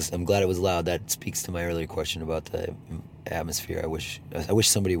glad it was loud. That speaks to my earlier question about the atmosphere. I wish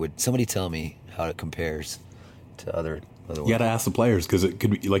somebody tell me how it compares to other You got to ask the players, because it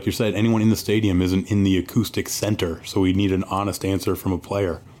could be, like you said, anyone in the stadium isn't in the acoustic center, so we need an honest answer from a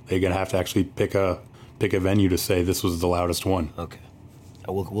player. They're gonna have to actually pick a venue to say this was the loudest one. Okay,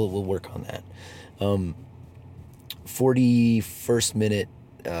 we'll work on that. 41st minute,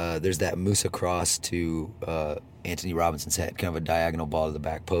 there's that Musa cross to Anthony Robinson's head, kind of a diagonal ball to the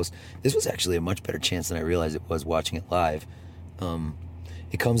back post. This was actually a much better chance than I realized it was watching it live.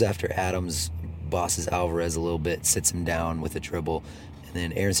 It comes after Adams bosses Alvarez a little bit, sits him down with a dribble, and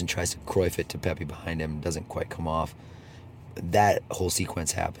then Aronson tries to Cruyff it to Pepe behind him, doesn't quite come off. That whole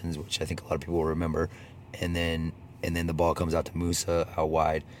sequence happens, which I think a lot of people will remember, and then the ball comes out to Musa out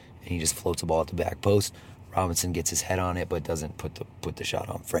wide, and he just floats the ball at the back post. Robinson gets his head on it, but doesn't put the shot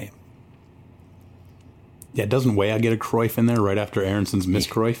on frame. Yeah, doesn't Weah get a Cruyff in there right after Aronson's missed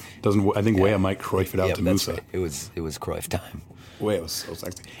Cruyff? I think Weah might Cruyff it out to Musa. Right. It was Cruyff time. Weah was so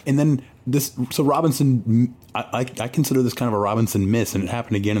sexy. And then Robinson, I consider this kind of a Robinson miss, and it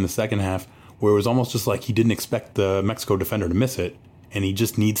happened again in the second half, where it was almost just like he didn't expect the Mexico defender to miss it, and he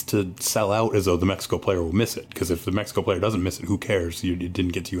just needs to sell out as though the Mexico player will miss it, because if the Mexico player doesn't miss it, who cares? It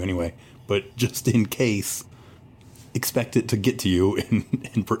didn't get to you anyway. But just in case, expect it to get to you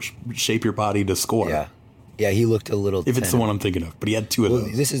and shape your body to score. Yeah, he looked a little. If it's the one I'm thinking of, but he had two of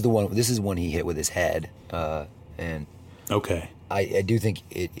those. This is the one. This is one he hit with his head, and okay. I do think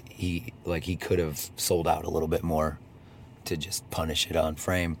he could have sold out a little bit more to just punish it on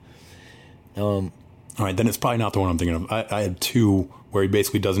frame. All right, then it's probably not the one I'm thinking of. I had two where he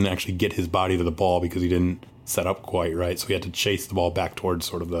basically doesn't actually get his body to the ball because he didn't set up quite right, so he had to chase the ball back towards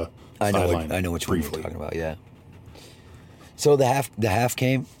sort of the sideline. I know which one you're talking about. Yeah. So the half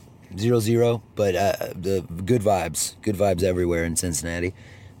came 0-0, but the good vibes everywhere in Cincinnati.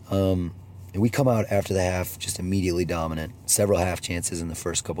 And we come out after the half just immediately dominant. Several half chances in the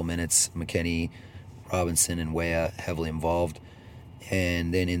first couple minutes. McKennie, Robinson, and Weah heavily involved.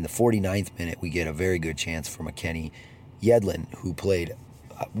 And then in the 49th minute, we get a very good chance for McKennie. Yedlin, who played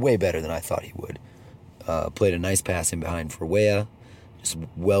way better than I thought he would, played a nice pass in behind for Weah. Just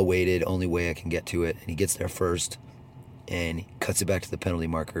well-weighted, only Weah can get to it. And he gets there first, and he cuts it back to the penalty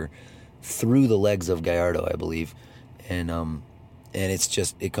marker through the legs of Gallardo, I believe. And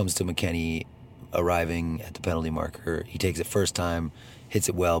it comes to McKennie arriving at the penalty marker. He takes it first time, hits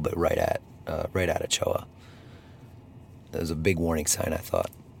it well, but right at Ochoa. That was a big warning sign, I thought.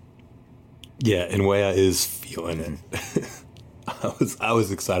 Yeah, and Weah is feeling it. I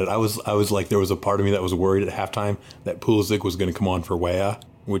was excited. I was like, there was a part of me that was worried at halftime that Pulisic was going to come on for Weah,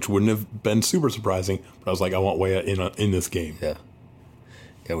 which wouldn't have been super surprising. But I was like, I want Weah in this game. Yeah,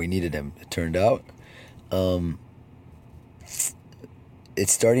 we needed him. It turned out.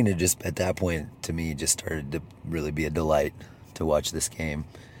 It's starting to just, at that point, to me, just started to really be a delight to watch this game.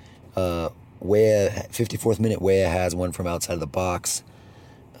 Weah, 54th minute, Weah has one from outside of the box,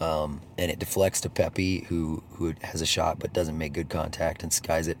 and it deflects to Pepe, who has a shot but doesn't make good contact and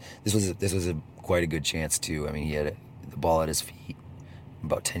skies it. This was quite a good chance too. I mean, he had the ball at his feet,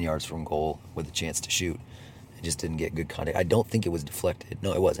 about 10 yards from goal, with a chance to shoot. It just didn't get good contact. I don't think it was deflected.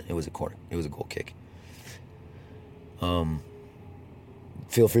 No, it wasn't. It was a corner. It was a goal kick.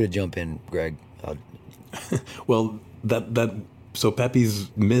 Feel free to jump in, Greg. Well, so Pepe's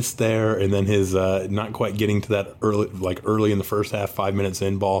missed there, and then his not quite getting to that early in the first half, 5 minutes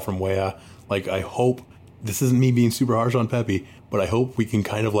in, ball from Weah. Like, I hope, this isn't me being super harsh on Pepe, but I hope we can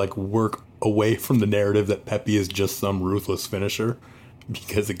kind of like work away from the narrative that Pepe is just some ruthless finisher,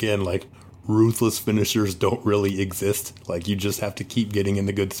 because again, like, ruthless finishers don't really exist. Like, you just have to keep getting in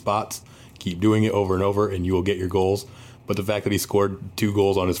the good spots, keep doing it over and over, and you will get your goals. But the fact that he scored 2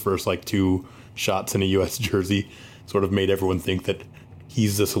 goals on his first 2 shots in a U.S. jersey sort of made everyone think that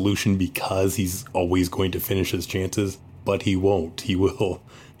he's the solution because he's always going to finish his chances, but he won't. He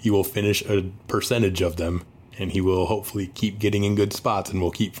will finish a percentage of them, and he will hopefully keep getting in good spots, and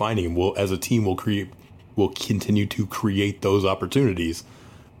we'll keep finding him. As a team, we'll continue to create those opportunities.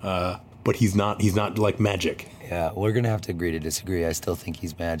 But but he's not like Magic. Yeah, we're going to have to agree to disagree. I still think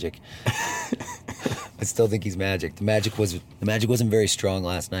he's Magic. I still think he's Magic. The Magic wasn't very strong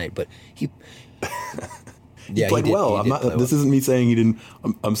last night, but he played well. This isn't me saying he didn't.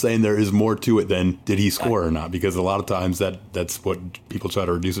 I'm saying there is more to it than did he score or not, because a lot of times that's what people try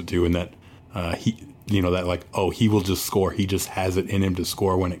to reduce it to, and that he will just score. He just has it in him to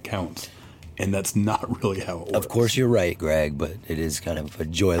score when it counts. And that's not really how it works. Of course you're right, Greg, but it is kind of a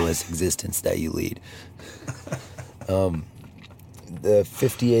joyless existence that you lead. The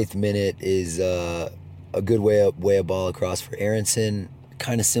 58th minute is a good way a ball across for Aronson,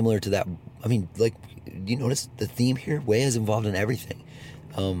 kind of similar to that. I mean, like, do you notice the theme here? Weah is involved in everything.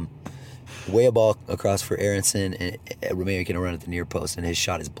 Way a ball across for Aronson, and Romeo can run at the near post, and his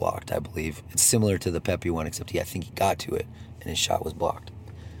shot is blocked, I believe. It's similar to the Pepe one, except I think he got to it, and his shot was blocked.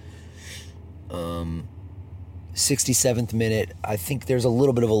 67th minute, I think there's a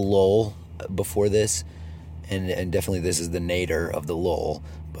little bit of a lull before this, and definitely this is the nadir of the lull,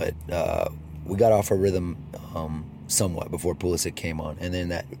 but we got off our rhythm somewhat before Pulisic came on, and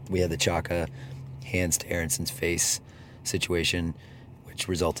then we had the Chaka hands to Aronson's face situation, which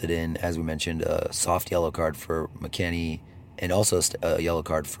resulted in, as we mentioned, a soft yellow card for McKennie, and also a yellow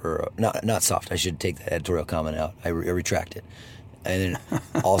card for not soft. I should take that editorial comment out. I retract it. And then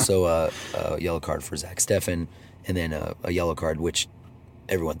also a yellow card for Zach Steffen, and then a yellow card, which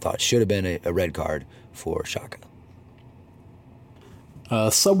everyone thought should have been a red card for Xhaka.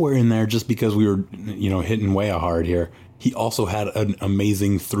 Somewhere in there, just because we were, hitting Weah hard here, he also had an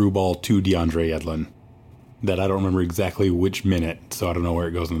amazing through ball to DeAndre Yedlin that I don't remember exactly which minute, so I don't know where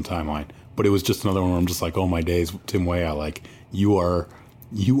it goes in the timeline. But it was just another one where I'm just like, oh my days, Tim Weah, like you are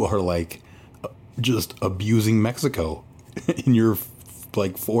like just abusing Mexico. In your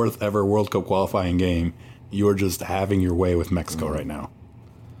fourth ever World Cup qualifying game, you're just having your way with Mexico right now.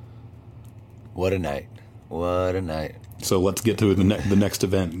 What a night. What a night. So let's get to the next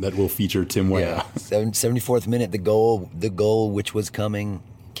event that will feature Tim Weah. Yeah. 74th minute, the goal which was coming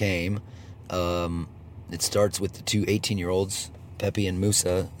came. It starts with the two 18-year-olds, Pepe and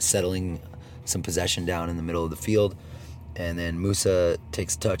Musa, settling some possession down in the middle of the field. And then Musa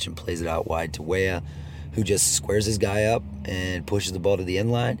takes a touch and plays it out wide to Weah, who just squares his guy up and pushes the ball to the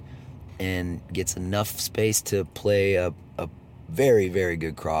end line and gets enough space to play a very, very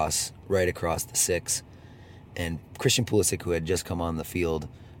good cross right across the six. And Christian Pulisic, who had just come on the field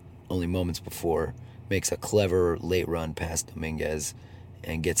only moments before, makes a clever late run past Dominguez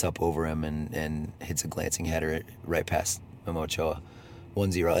and gets up over him and hits a glancing header right past Memo Ochoa.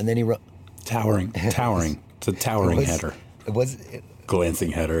 1-0. And then he... Towering. It's a towering header.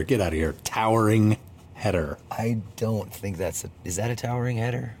 Glancing header. Get out of here. Towering header. I don't think is that a towering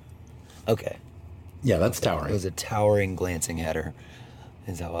header? Okay. Yeah, that's towering. It was a towering glancing header.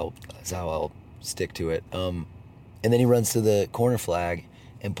 Is how I'll stick to it. And then he runs to the corner flag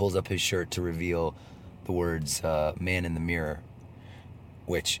and pulls up his shirt to reveal the words "man in the mirror,"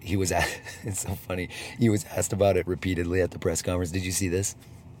 which he was at. It's so funny. He was asked about it repeatedly at the press conference. Did you see this?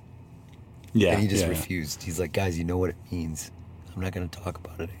 Yeah. And he just refused. He's like, guys, you know what it means. I'm not going to talk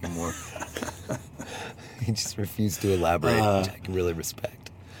about it anymore. He just refused to elaborate, which I can really respect.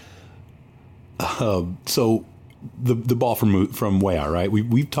 So the ball from Weah, right?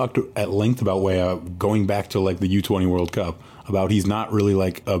 We've talked at length about Weah going back to like the U20 World Cup, about he's not really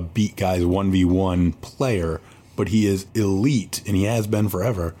like a beat guys 1v1 player, but he is elite, and he has been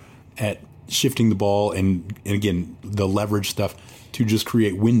forever at shifting the ball and again, the leverage stuff to just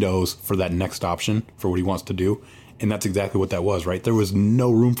create windows for that next option for what he wants to do. And that's exactly what that was, right? There was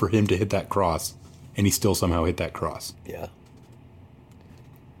no room for him to hit that cross, and he still somehow hit that cross. Yeah.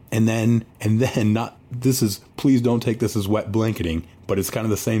 And then please don't take this as wet blanketing, but it's kind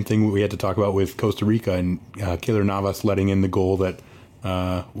of the same thing we had to talk about with Costa Rica and Keylor Navas letting in the goal that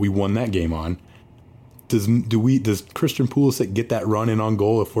we won that game on. Does Christian Pulisic get that run in on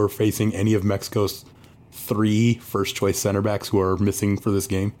goal if we're facing any of Mexico's 3 first choice center backs who are missing for this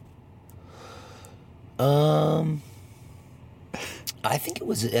game? I think it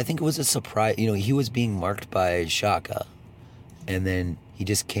was a surprise. He was being marked by Xhaka, and then he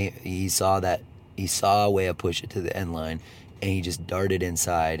just came. He saw Weah push it to the end line, and he just darted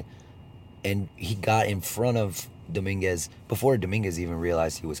inside, and he got in front of Dominguez before Dominguez even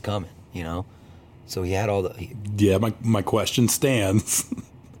realized he was coming. So he had all the. Yeah, my question stands.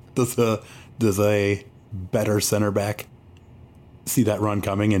 Does a better center back see that run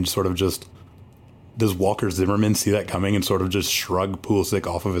coming and sort of just? Does Walker Zimmerman see that coming and sort of just shrug Pulisic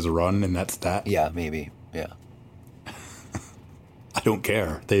off of his run, and that's that? Yeah, maybe. Yeah. I don't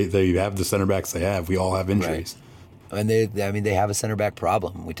care. They have the center backs they have. We all have injuries. And they have a center back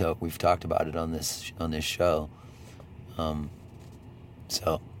problem. We've talked about it on this show.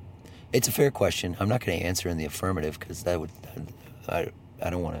 So it's a fair question. I'm not going to answer in the affirmative because I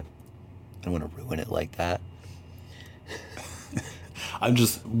don't want to ruin it like that.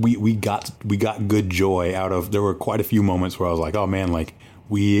 We got good joy out of. There were quite a few moments where I was like, oh man, like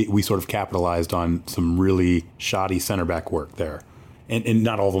we sort of capitalized on some really shoddy center back work there, and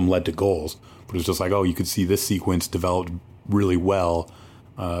not all of them led to goals, but it was just like, oh, you could see this sequence developed really well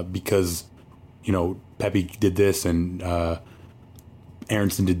because Pepe did this and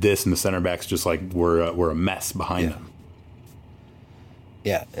Aronson did this, and the center backs just like were a mess behind them.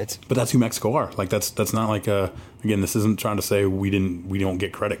 Yeah, but that's who Mexico are. Like that's not like again, this isn't trying to say we don't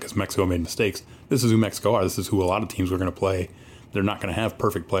get credit because Mexico made mistakes. This is who Mexico are. This is who a lot of teams are going to play. They're not going to have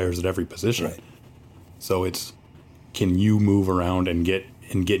perfect players at every position. Right. So it's, can you move around and get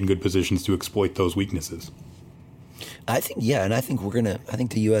in good positions to exploit those weaknesses? I think I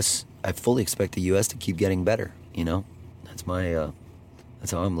think the U.S. I fully expect the U.S. to keep getting better. That's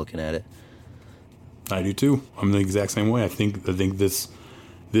how I'm looking at it. I do too. I'm the exact same way. I think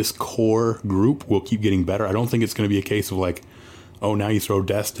this core group will keep getting better. I don't think it's going to be a case of like, oh, now you throw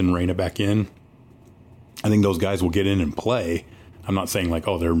Dest and Reyna back in. I think those guys will get in and play. I'm not saying like,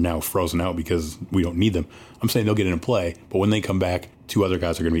 oh, they're now frozen out because we don't need them. I'm saying they'll get in and play, but when they come back, 2 other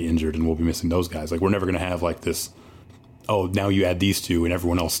guys are going to be injured and we'll be missing those guys. Like, we're never going to have like this, oh, now you add these 2 and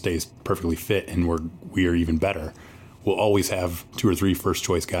everyone else stays perfectly fit and we are even better. We'll always have 2 or 3 first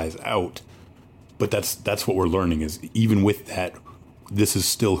choice guys out. But that's what we're learning is even with that, this is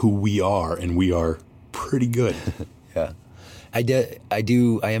still who we are, and we are pretty good. Yeah. I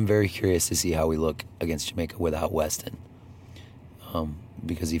am very curious to see how we look against Jamaica without Weston.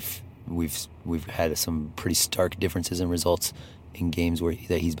 Because we've had some pretty stark differences in results in games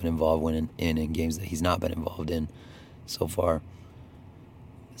that he's been involved in games that he's not been involved in so far.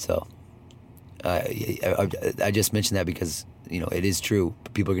 So I just mentioned that because it is true.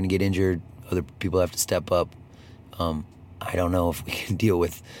 People are going to get injured. Other people have to step up. I don't know if we can deal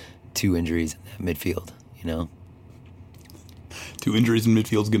with 2 injuries in that midfield. 2 injuries in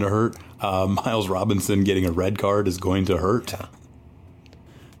midfield is going to hurt. Miles Robinson getting a red card is going to hurt. Yeah.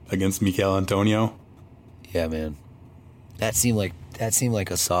 Against Mikel Antonio. Yeah, man. That seemed like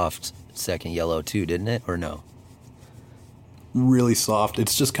a soft second yellow too, didn't it? Or no? Really soft.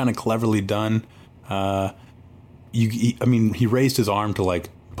 It's just kind of cleverly done. He raised his arm to like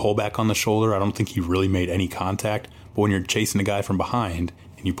pull back on the shoulder. I don't think he really made any contact. But when you're chasing a guy from behind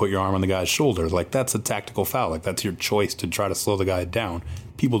and you put your arm on the guy's shoulder, like that's a tactical foul. Like that's your choice to try to slow the guy down.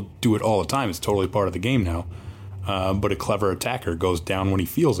 People do it all the time. It's totally part of the game now. But a clever attacker goes down when he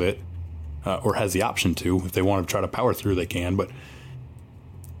feels it, or has the option to. If they want to try to power through, they can. But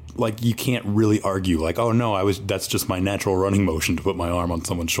like you can't really argue like, oh no, that's just my natural running motion to put my arm on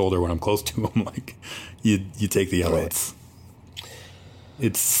someone's shoulder when I'm close to him. Like you take the L. Right.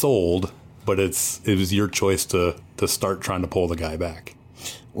 It's sold, but it was your choice to start trying to pull the guy back.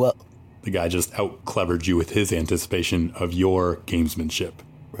 Well, the guy just out clevered you with his anticipation of your gamesmanship.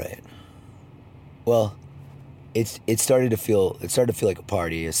 Right. Well, it started to feel like a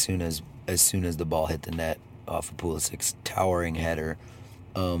party as soon as the ball hit the net off of Pulisic's towering header.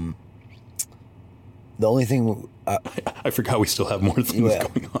 The only thing I forgot we still have more things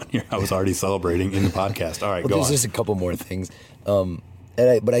going on here. I was already celebrating in the podcast. All right, go on. There's just a couple more things.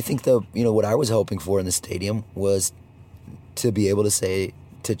 But I think what I was hoping for in the stadium was to be able to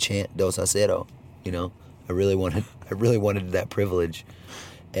chant Dos a Cero. I really wanted that privilege,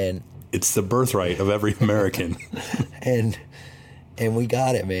 and it's the birthright of every American. and we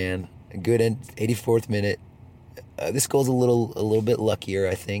got it, man. Good 84th minute. This goal's a little bit luckier,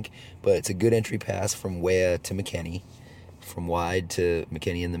 I think, but it's a good entry pass from Weah to McKennie, from wide to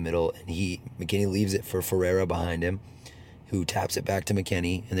McKennie in the middle, and McKennie leaves it for Ferreira behind him, who taps it back to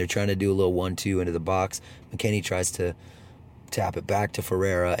McKennie, and they're trying to do a little 1-2 into the box. McKennie tries to tap it back to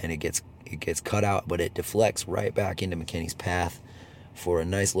Ferreira, and it gets cut out, but it deflects right back into McKennie's path for a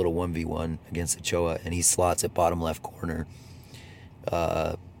nice little 1v1 against Ochoa, and he slots it bottom left corner.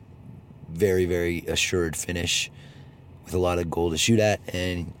 Very, very assured finish with a lot of goal to shoot at,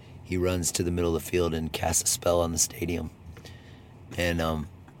 and he runs to the middle of the field and casts a spell on the stadium. And,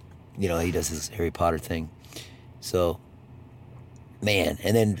 he does his Harry Potter thing. So, man,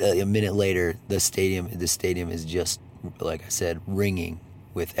 and then a minute later, the stadium is just, like I said, ringing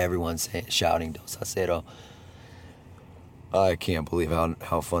with everyone shouting Dos a Cero. I can't believe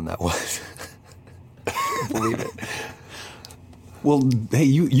how fun that was. I can't believe it. Well, hey,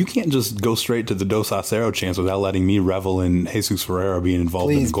 you can't just go straight to the Dos a Cero chance without letting me revel in Jesus Ferreira being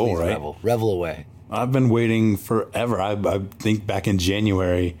involved in the goal, right? Revel away. I've been waiting forever. I think back in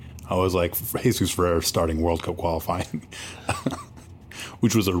January, I was like, Jesus Ferreira starting World Cup qualifying,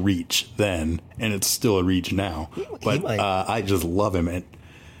 which was a reach then, and it's still a reach now. But I just love him, and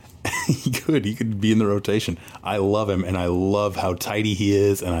he could be in the rotation. I love him, and I love how tidy he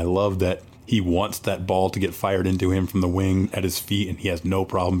is, and I love that he wants that ball to get fired into him from the wing at his feet, and he has no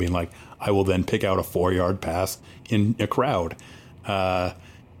problem being like, I will then pick out a 4-yard pass in a crowd.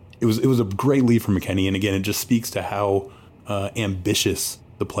 It was a great lead for McKennie, and again, it just speaks to how ambitious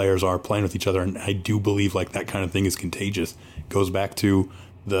the players are playing with each other, and I do believe like that kind of thing is contagious. It goes back to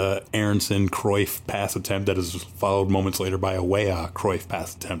the Aronson Cruyff pass attempt that is followed moments later by a Weah Cruyff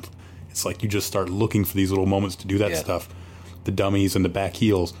pass attempt. It's like you just start looking for these little moments to do that stuff, the dummies and the back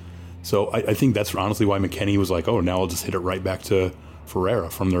heels. So I think that's honestly why McKennie was like, oh, now I'll just hit it right back to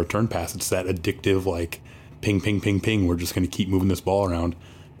Ferreira from the return pass. It's that addictive, like, ping, ping, ping, ping. We're just going to keep moving this ball around.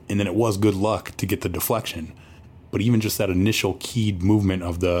 And then it was good luck to get the deflection. But even just that initial keyed movement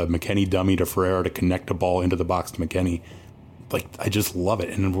of the McKennie dummy to Ferreira to connect a ball into the box to McKennie, like, I just love it.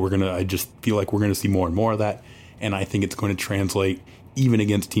 And I just feel like we're going to see more and more of that. And I think it's going to translate even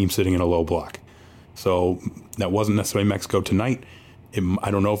against teams sitting in a low block. So that wasn't necessarily Mexico tonight.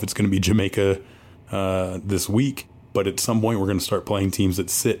 I don't know if it's going to be Jamaica this week, but at some point we're going to start playing teams that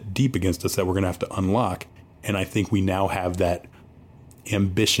sit deep against us that we're going to have to unlock. And I think we now have that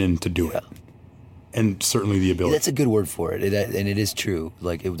ambition to do it. And certainly the ability. That's a good word for it. And it is true.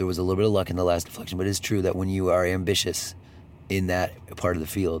 Like, there was a little bit of luck in the last deflection, but it is true that when you are ambitious in that part of the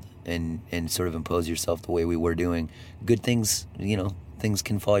field and sort of impose yourself the way we were doing, good things, things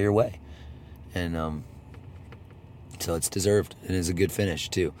can fall your way. And so it's deserved, and it's a good finish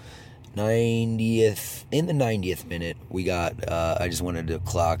too. In the 90th minute, we got, I just wanted to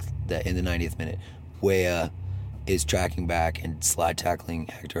clock that in the 90th minute, Weah is tracking back and slide tackling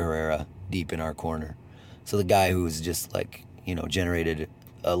Hector Herrera deep in our corner. So the guy who's just generated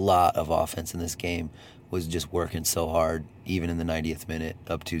a lot of offense in this game was just working so hard, even in the 90th minute,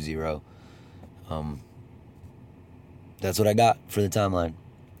 up 2-0. That's what I got for the timeline.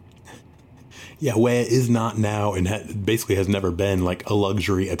 Yeah, Weah is not now and basically has never been like a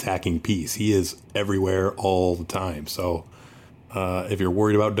luxury attacking piece. He is everywhere all the time. So if you're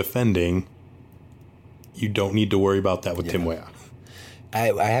worried about defending, you don't need to worry about that with Tim Weah.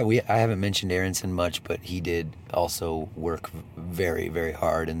 I haven't mentioned Aronson much, but he did also work very, very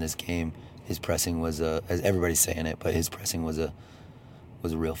hard in this game. His pressing was as everybody's saying it, but his pressing was a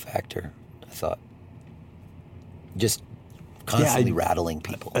real factor, I thought. Just constantly rattling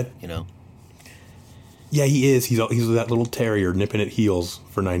people, Yeah, he is. He's that little terrier nipping at heels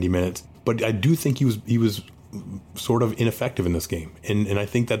for 90 minutes. But I do think he was sort of ineffective in this game, and I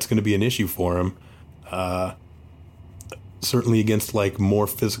think that's going to be an issue for him. Certainly against like more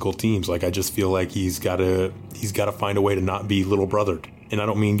physical teams. Like, I just feel like he's got to find a way to not be little brothered. And I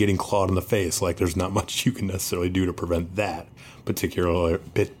don't mean getting clawed in the face. Like, there's not much you can necessarily do to prevent that particular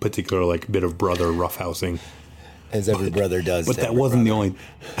like bit of brother roughhousing. As every brother does. But that wasn't the only.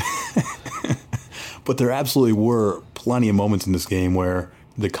 But there absolutely were plenty of moments in this game where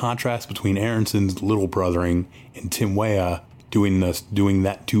the contrast between Aronson's little brothering and Tim Weah doing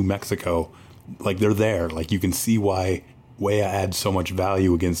that to Mexico, like, they're there. Like, you can see why Weah adds so much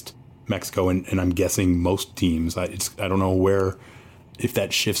value against Mexico, and I'm guessing most teams. I don't know if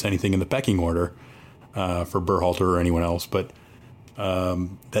that shifts anything in the pecking order for Berhalter or anyone else, but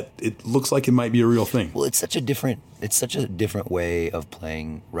that it looks like it might be a real thing. Well, it's such a different way of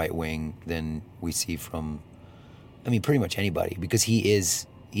playing right wing than we see from, pretty much anybody, because he's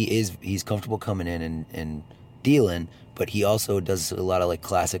comfortable coming in and dealing, but he also does a lot of like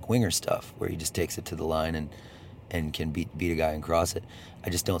classic winger stuff where he just takes it to the line and can beat a guy and cross it. I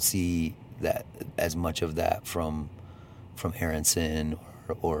just don't see that as much of that from Aronson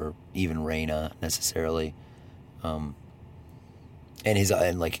or even Reyna necessarily. And his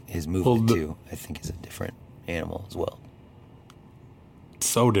movement too, I think, is a different animal as well.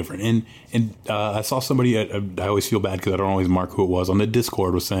 So different. And I saw somebody. I always feel bad because I don't always mark who it was on the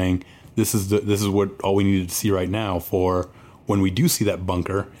Discord, was saying this is what all we needed to see right now for when we do see that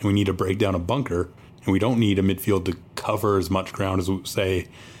bunker and we need to break down a bunker and we don't need a midfield to cover as much ground as, say,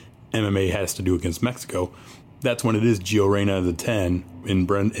 MMA has to do against Mexico. That's when it is Gio Reyna the 10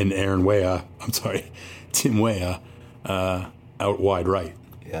 and Aaron Weah. I'm sorry, Tim Weah. Out wide right.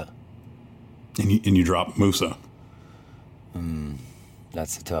 Yeah. And you drop Musa.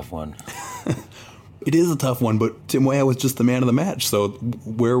 That's a tough one. It is a tough one, but Tim Weah was just the man of the match. So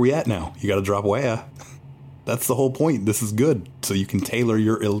where are we at now? You got to drop Weah. That's the whole point. This is good. So you can tailor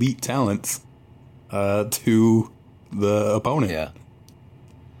your elite talents to the opponent. Yeah.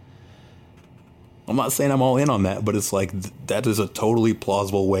 I'm not saying I'm all in on that, but it's like that is a totally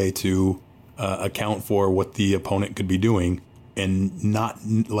plausible way to account for what the opponent could be doing, and not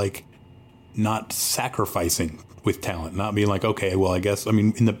sacrificing with talent, not being like, okay, well, I guess, I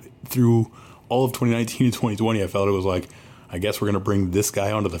mean, through all of 2019 and 2020, I felt it was like, I guess we're going to bring this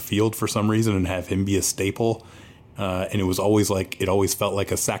guy onto the field for some reason and have him be a staple. And it was always like, it always felt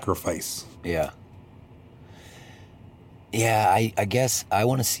like a sacrifice. Yeah. Yeah, I guess I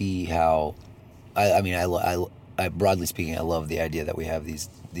want to see how, I broadly speaking, I love the idea that we have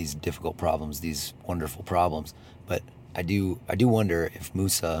these difficult problems, these wonderful problems. But I do wonder if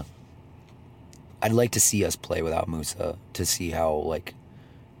Musa, I'd like to see us play without Musa to see how,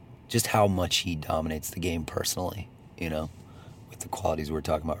 just how much he dominates the game personally, with the qualities we were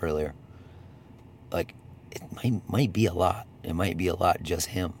talking about earlier. Like, it might be a lot. It might be a lot just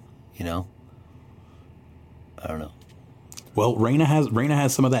him, I don't know. Well, Reyna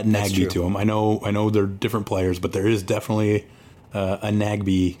has some of that Nagby to him. I know they're different players, but there is definitely a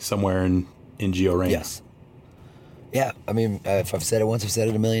Nagby somewhere in Gio Reyna. Yes. Yeah, I mean, if I've said it once, I've said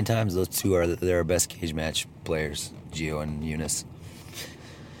it a million times. Those two are our best cage match players, Gio and Eunice.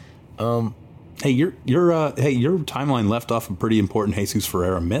 Hey, your timeline left off a pretty important Jesus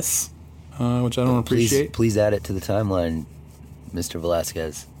Ferreira miss, which I don't appreciate. Please add it to the timeline, Mr.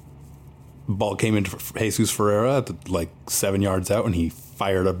 Velasquez. Ball came into Jesus Ferreira at 7 yards out, and he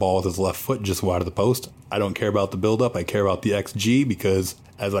fired a ball with his left foot just wide of the post. I don't care about the build-up. I care about the XG because,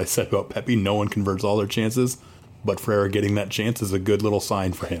 as I said about Pepe, no one converts all their chances. But Ferreira getting that chance is a good little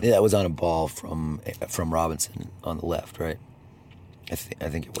sign for him. Yeah, that was on a ball from Robinson on the left, right? I think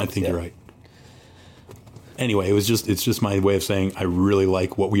it was. I think you're right. Anyway, it's just my way of saying I really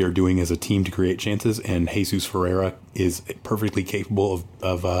like what we are doing as a team to create chances, and Jesus Ferreira is perfectly capable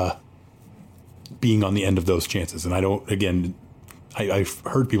of being on the end of those chances. And I've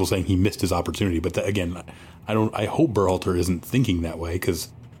heard people saying he missed his opportunity, but I hope Berhalter isn't thinking that way, because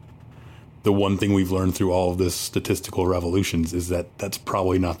the one thing we've learned through all of this statistical revolutions is that that's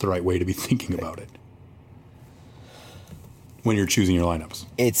probably not the right way to be thinking about it when you're choosing your lineups.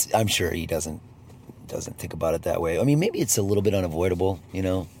 I'm sure he doesn't think about it that way. I mean, maybe it's a little bit unavoidable,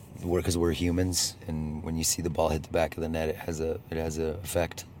 because we're humans, and when you see the ball hit the back of the net, it has a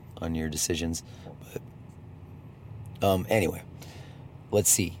effect on your decisions. But anyway, let's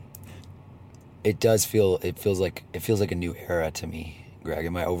see. It feels like a new era to me. Greg,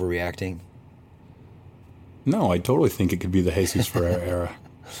 am I overreacting? No, I totally think it could be the Jesus Ferreira era.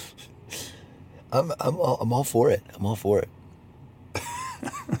 I'm all for it. I'm all for it.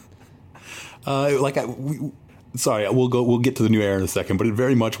 We'll get to the new era in a second, but it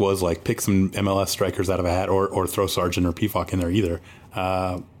very much was like pick some MLS strikers out of a hat, or throw Sargent or Pifok in there either.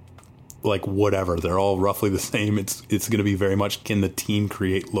 Whatever, they're all roughly the same. It's going to be very much, can the team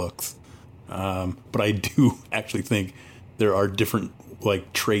create looks? But I do actually think there are different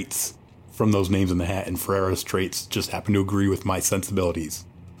traits from those names in the hat, and Ferreira's traits just happen to agree with my sensibilities.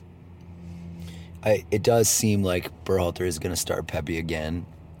 It does seem like Berhalter is going to start Pepe again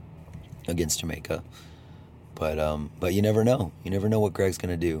against Jamaica, but you never know. You never know what Greg's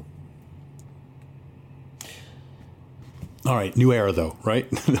going to do. All right, new era though, right?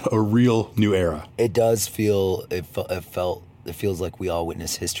 A real new era. It does feel. It feels like we all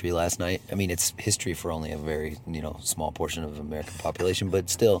witnessed history last night. I mean, it's history for only a very small portion of the American population, but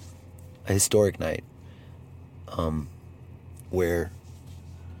still a historic night. Where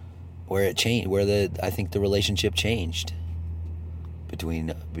it changed, I think the relationship changed between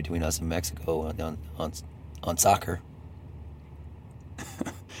us and Mexico on soccer.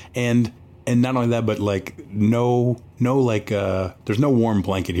 And not only that, but there's no warm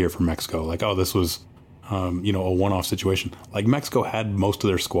blanket here for Mexico. This was a one-off situation. Mexico had most of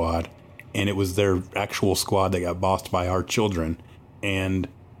their squad, and it was their actual squad that got bossed by our children. And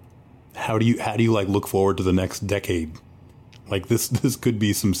how do you look forward to the next decade? This could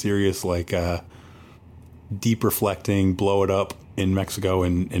be some serious deep reflecting, blow it up in Mexico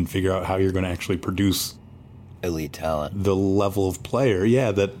and figure out how you're going to actually produce elite talent, the level of player,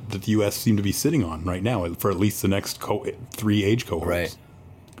 that the U.S. seem to be sitting on right now for at least the next 3 age cohorts. Right.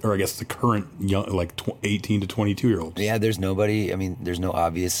 Or I guess the current young, 18 to 22-year-olds. Yeah, there's nobody. I mean, there's no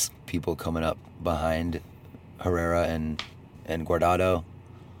obvious people coming up behind Herrera and Guardado.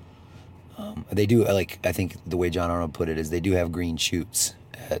 They do, I think the way John Arnold put it is they do have green shoots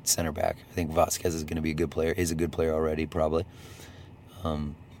at center back. I think Vasquez is going to be a good player. Is a good player already, probably.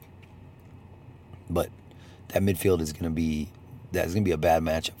 But that midfield is going to be a bad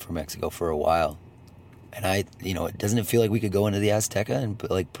matchup for Mexico for a while. And doesn't it feel like we could go into the Azteca and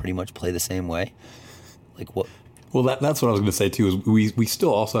pretty much play the same way? What Well, that's what I was going to say too. Is we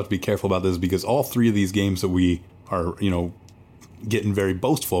still also have to be careful about this because all three of these games that we are getting very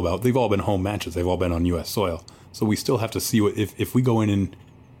boastful about, they've all been home matches. They've all been on U.S. soil. So we still have to see what if we go in and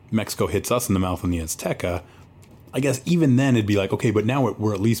Mexico hits us in the mouth on the Azteca. I guess even then it'd be like, okay, but now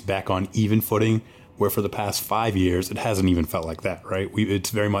we're at least back on even footing, where for the past 5 years, it hasn't even felt like that, right? It's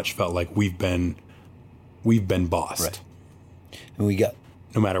very much felt like we've been bossed. Right. And we got,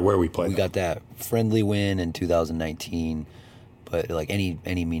 no matter where we play. We got that friendly win in 2019, but like any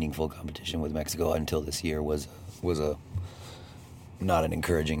meaningful competition with Mexico until this year was a not an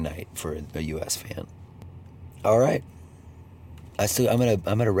encouraging night for a U.S. fan. All right. I'm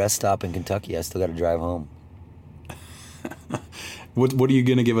at a rest stop in Kentucky. I still got to drive home. What are you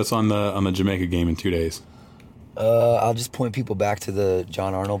going to give us on the Jamaica game in 2 days? I'll just point people back to the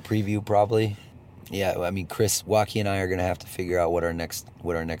John Arnold preview probably. Yeah, I mean Chris, Waukee, and I are going to have to figure out what our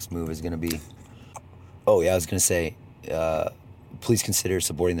next move is going to be. Oh yeah, I was going to say, please consider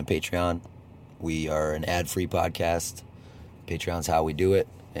supporting the Patreon. We are an ad-free podcast. Patreon's how we do it,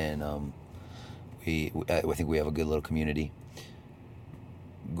 and I think we have a good little community.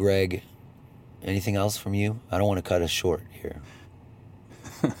 Greg, anything else from you? I don't want to cut us short here.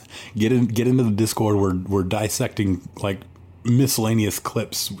 Get into the Discord. We're dissecting like miscellaneous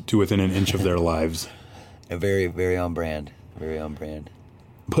clips to within an inch of their lives. Very, very on brand. Very on brand.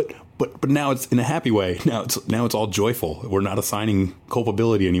 But now it's in a happy way. Now it's all joyful. We're not assigning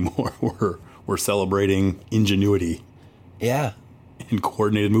culpability anymore. We're celebrating ingenuity. Yeah. And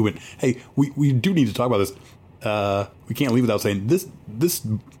coordinated movement. Hey, we do need to talk about this. We can't leave without saying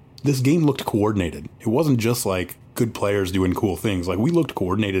this game looked coordinated. It wasn't just like good players doing cool things. Like we looked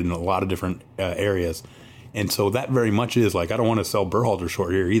coordinated in a lot of different areas. And so that very much is like, I don't want to sell Berhalter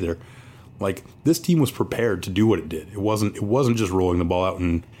short here either. Like this team was prepared to do what it did. It wasn't just rolling the ball out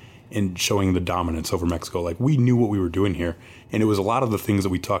and showing the dominance over Mexico. Like we knew what we were doing here. And it was a lot of the things that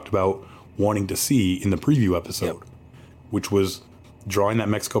we talked about wanting to see in the preview episode, yep. Which was drawing that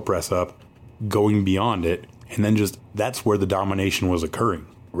Mexico press up, going beyond it. And then just, that's where the domination was occurring.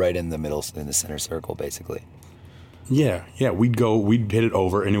 Right in the middle, in the center circle, basically. Yeah. We'd hit it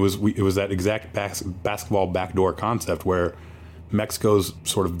over, and it was that exact basketball backdoor concept where Mexico's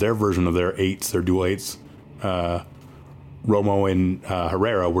sort of their version of their dual eights, Romo and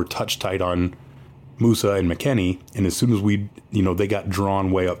Herrera were touch tight on Musa and McKennie, and as soon as they got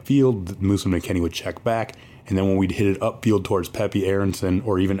drawn way upfield, Musa and McKennie would check back, and then when we'd hit it upfield towards Pepe Aronson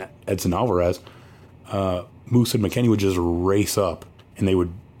or even Edson Alvarez, Musa and McKennie would just race up, and they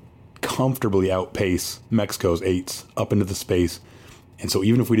would comfortably outpace Mexico's eights up into the space. And so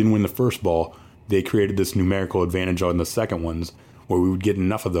even if we didn't win the first ball, they created this numerical advantage on the second ones where we would get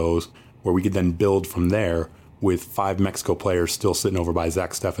enough of those where we could then build from there with 5 Mexico players still sitting over by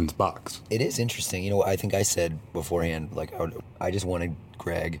Zach Steffen's box. It is interesting. I think I said beforehand, like I just wanted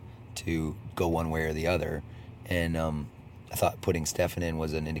Greg to go one way or the other. And I thought putting Steffen in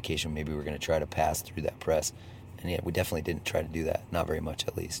was an indication maybe we were going to try to pass through that press. And yet we definitely didn't try to do that. Not very much,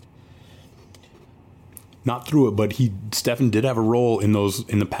 at least. Not through it, but Steffen did have a role in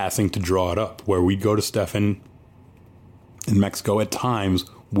the passing to draw it up, where we'd go to Steffen, and Mexico at times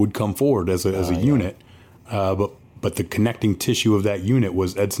would come forward as a unit, but the connecting tissue of that unit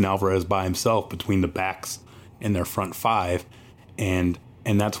was Edson Alvarez by himself between the backs and their front 5, and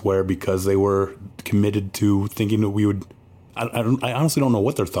that's where, because they were committed to thinking that we would, I honestly don't know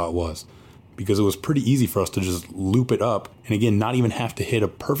what their thought was, because it was pretty easy for us to just loop it up, and again, not even have to hit a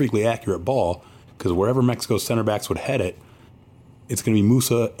perfectly accurate ball. Because wherever Mexico's center backs would head it, it's going to be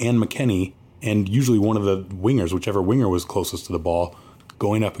Musa and McKennie, and usually one of the wingers, whichever winger was closest to the ball,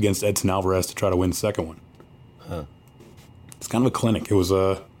 going up against Edson Alvarez to try to win the second one. Huh. It's kind of a clinic. It was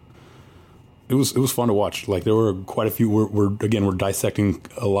fun to watch. Like there were quite a few. We're dissecting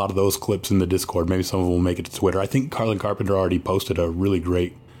a lot of those clips in the Discord. Maybe some of them will make it to Twitter. I think Carlin Carpenter already posted a really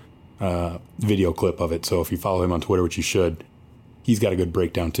great video clip of it. So if you follow him on Twitter, which you should, he's got a good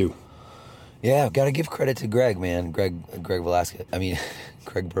breakdown too. Yeah, got to give credit to Greg, man. Greg Velasquez. I mean,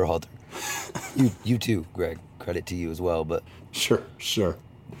 Greg Berhalter. You too, Greg. Credit to you as well. But sure.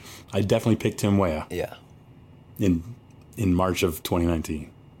 I definitely picked him Weah. Yeah. In March of 2019,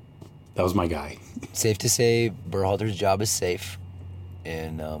 that was my guy. Safe to say, Berhalter's job is safe,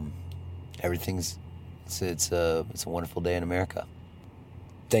 and everything's it's a wonderful day in America.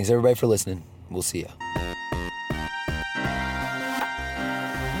 Thanks everybody for listening. We'll see ya.